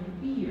out of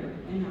fear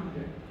and out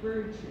of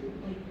virtue.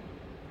 Like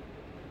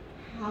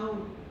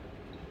how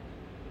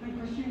my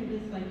question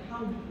is like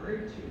how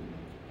virtue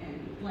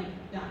and like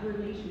that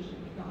relationship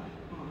with God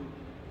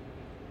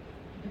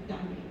if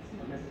that makes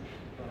sense.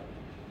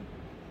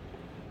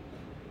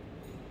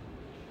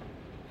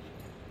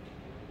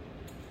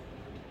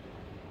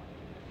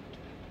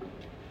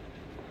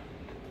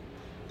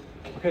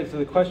 Okay, so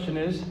the question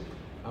is,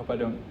 I hope I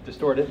don't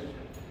distort it,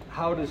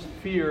 how does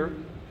fear,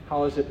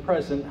 how is it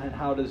present, and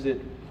how does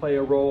it play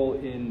a role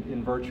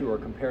in virtue or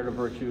comparative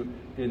virtue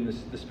in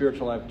the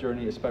spiritual life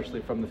journey,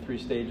 especially from the three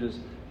stages,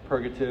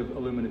 purgative,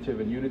 illuminative,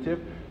 and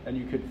unitive? And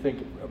you could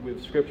think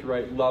with scripture,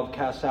 right, love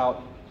casts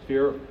out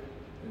fear.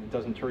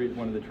 Doesn't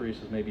one of the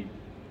Teresas maybe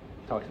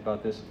talks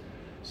about this?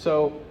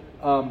 So,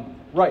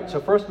 right, so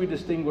first we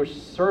distinguish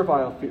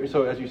servile fear.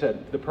 So as you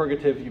said, the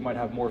purgative, you might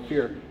have more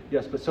fear.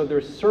 Yes, but so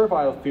there's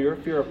servile fear,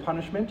 fear of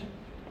punishment,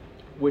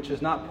 which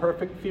is not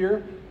perfect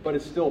fear, but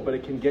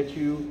it can get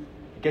you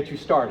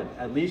started.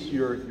 At least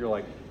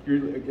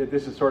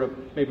this is sort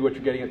of maybe what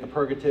you're getting at the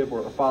purgative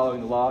or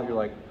following the law. You're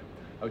like,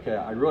 okay,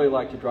 I'd really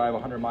like to drive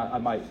 100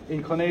 miles. My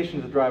inclination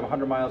is to drive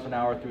 100 miles an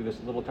hour through this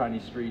little tiny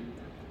street,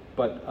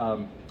 but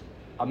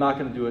I'm not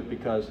going to do it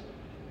because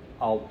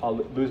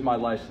I'll lose my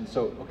license.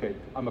 So, okay,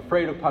 I'm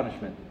afraid of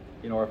punishment.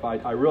 Or if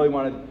I really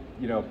want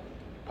to,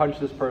 punch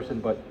this person,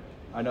 but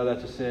I know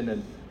that's a sin,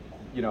 and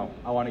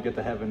I want to get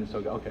to heaven. So,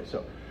 okay,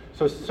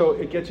 so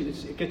it gets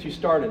you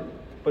started.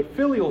 But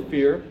filial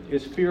fear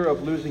is fear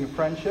of losing a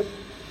friendship,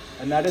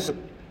 and that is a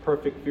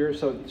perfect fear.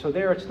 So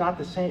there, it's not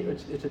the same.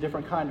 It's a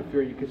different kind of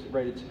fear. You could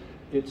right.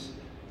 It's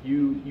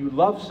you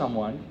love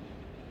someone,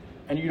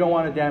 and you don't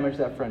want to damage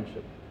that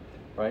friendship,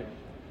 right?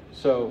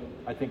 So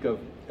I think of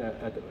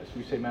as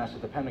we say Mass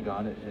at the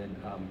Pentagon, and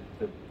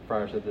the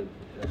friars at the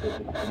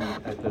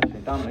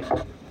St. Dominic,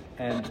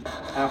 and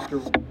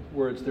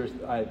afterwards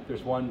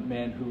there's one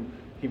man who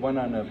he went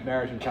on a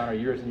marriage encounter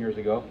years and years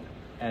ago,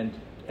 and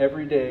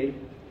every day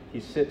he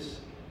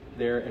sits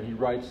there and he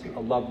writes a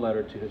love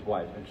letter to his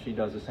wife, and she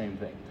does the same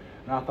thing.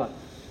 And I thought,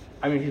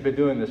 he's been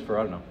doing this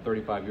for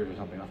 35 years or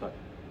something. I thought,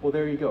 well,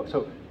 there you go.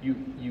 So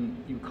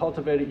you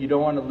cultivate it. You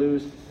don't want to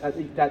lose.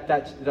 That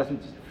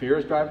doesn't fear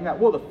is driving that.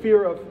 Well, the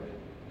fear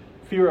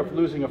of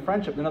losing a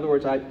friendship. In other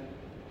words, I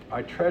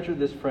treasure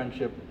this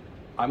friendship.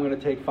 I'm going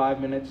to take 5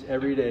 minutes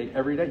every day.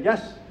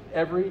 Yes,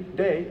 every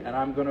day, and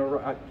I'm going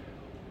to.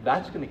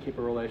 That's going to keep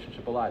a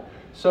relationship alive.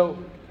 So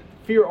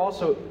fear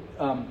also.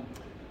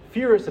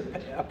 Fear is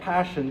a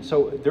passion.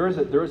 So there is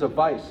a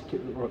vice,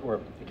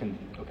 or it can.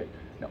 Okay,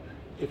 no.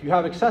 If you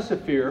have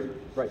excessive fear,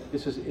 right?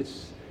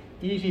 It's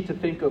easy to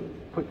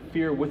put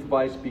fear with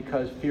vice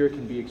because fear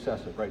can be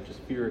excessive, right? Just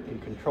fear can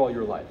control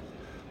your life.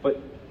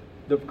 But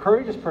the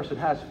courageous person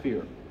has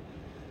fear.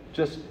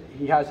 Just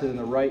he has it in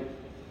the right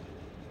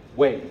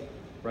way,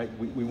 right?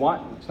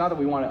 It's not that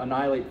we want to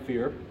annihilate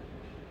fear.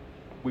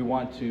 We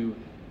want to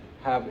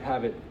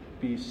have it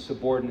be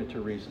subordinate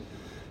to reason.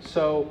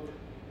 So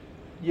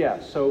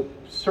Yeah, so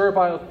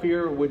servile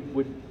fear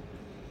would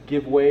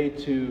give way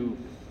to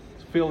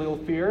filial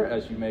fear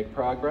as you make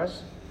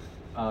progress.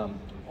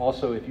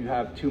 Also, if you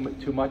have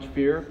too much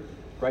fear,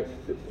 right?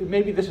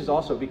 Maybe this is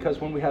also because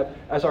when we have,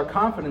 as our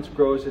confidence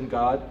grows in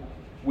God,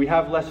 we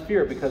have less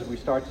fear because we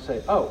start to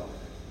say, oh,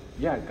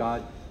 yeah,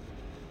 God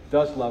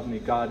does love me.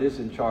 God is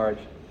in charge.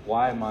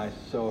 Why am I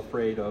so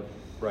afraid of,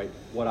 right,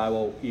 what I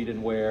will eat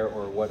and wear,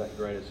 or what,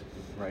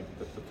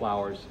 the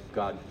flowers,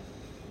 God,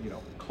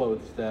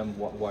 clothes them.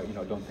 What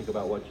don't think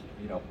about what,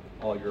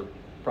 all your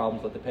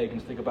problems. Let the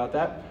pagans think about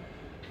that,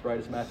 right,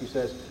 as Matthew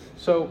says.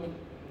 So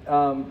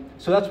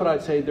that's what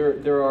I'd say.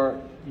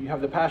 You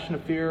have the passion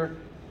of fear.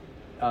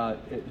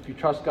 If you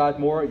trust God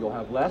more, you'll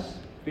have less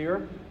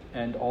fear,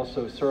 and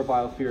also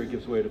servile fear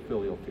gives way to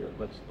filial fear.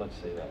 Let's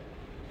say that.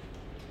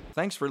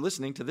 Thanks for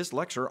listening to this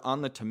lecture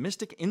on the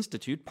Thomistic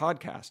Institute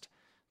podcast.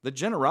 The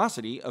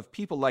generosity of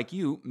people like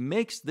you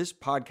makes this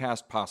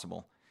podcast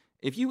possible.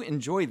 If you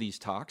enjoy these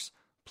talks,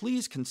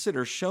 please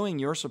consider showing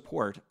your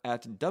support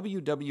at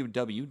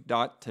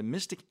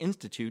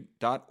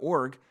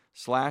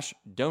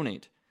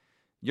www.thomisticinstitute.org/donate.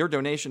 Your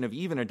donation of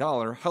even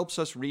 $1 helps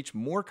us reach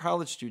more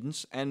college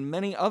students and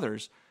many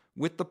others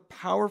with the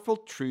powerful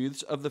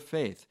truths of the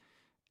faith,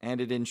 and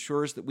it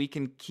ensures that we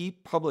can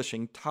keep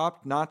publishing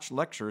top-notch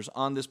lectures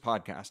on this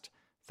podcast.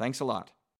 Thanks a lot.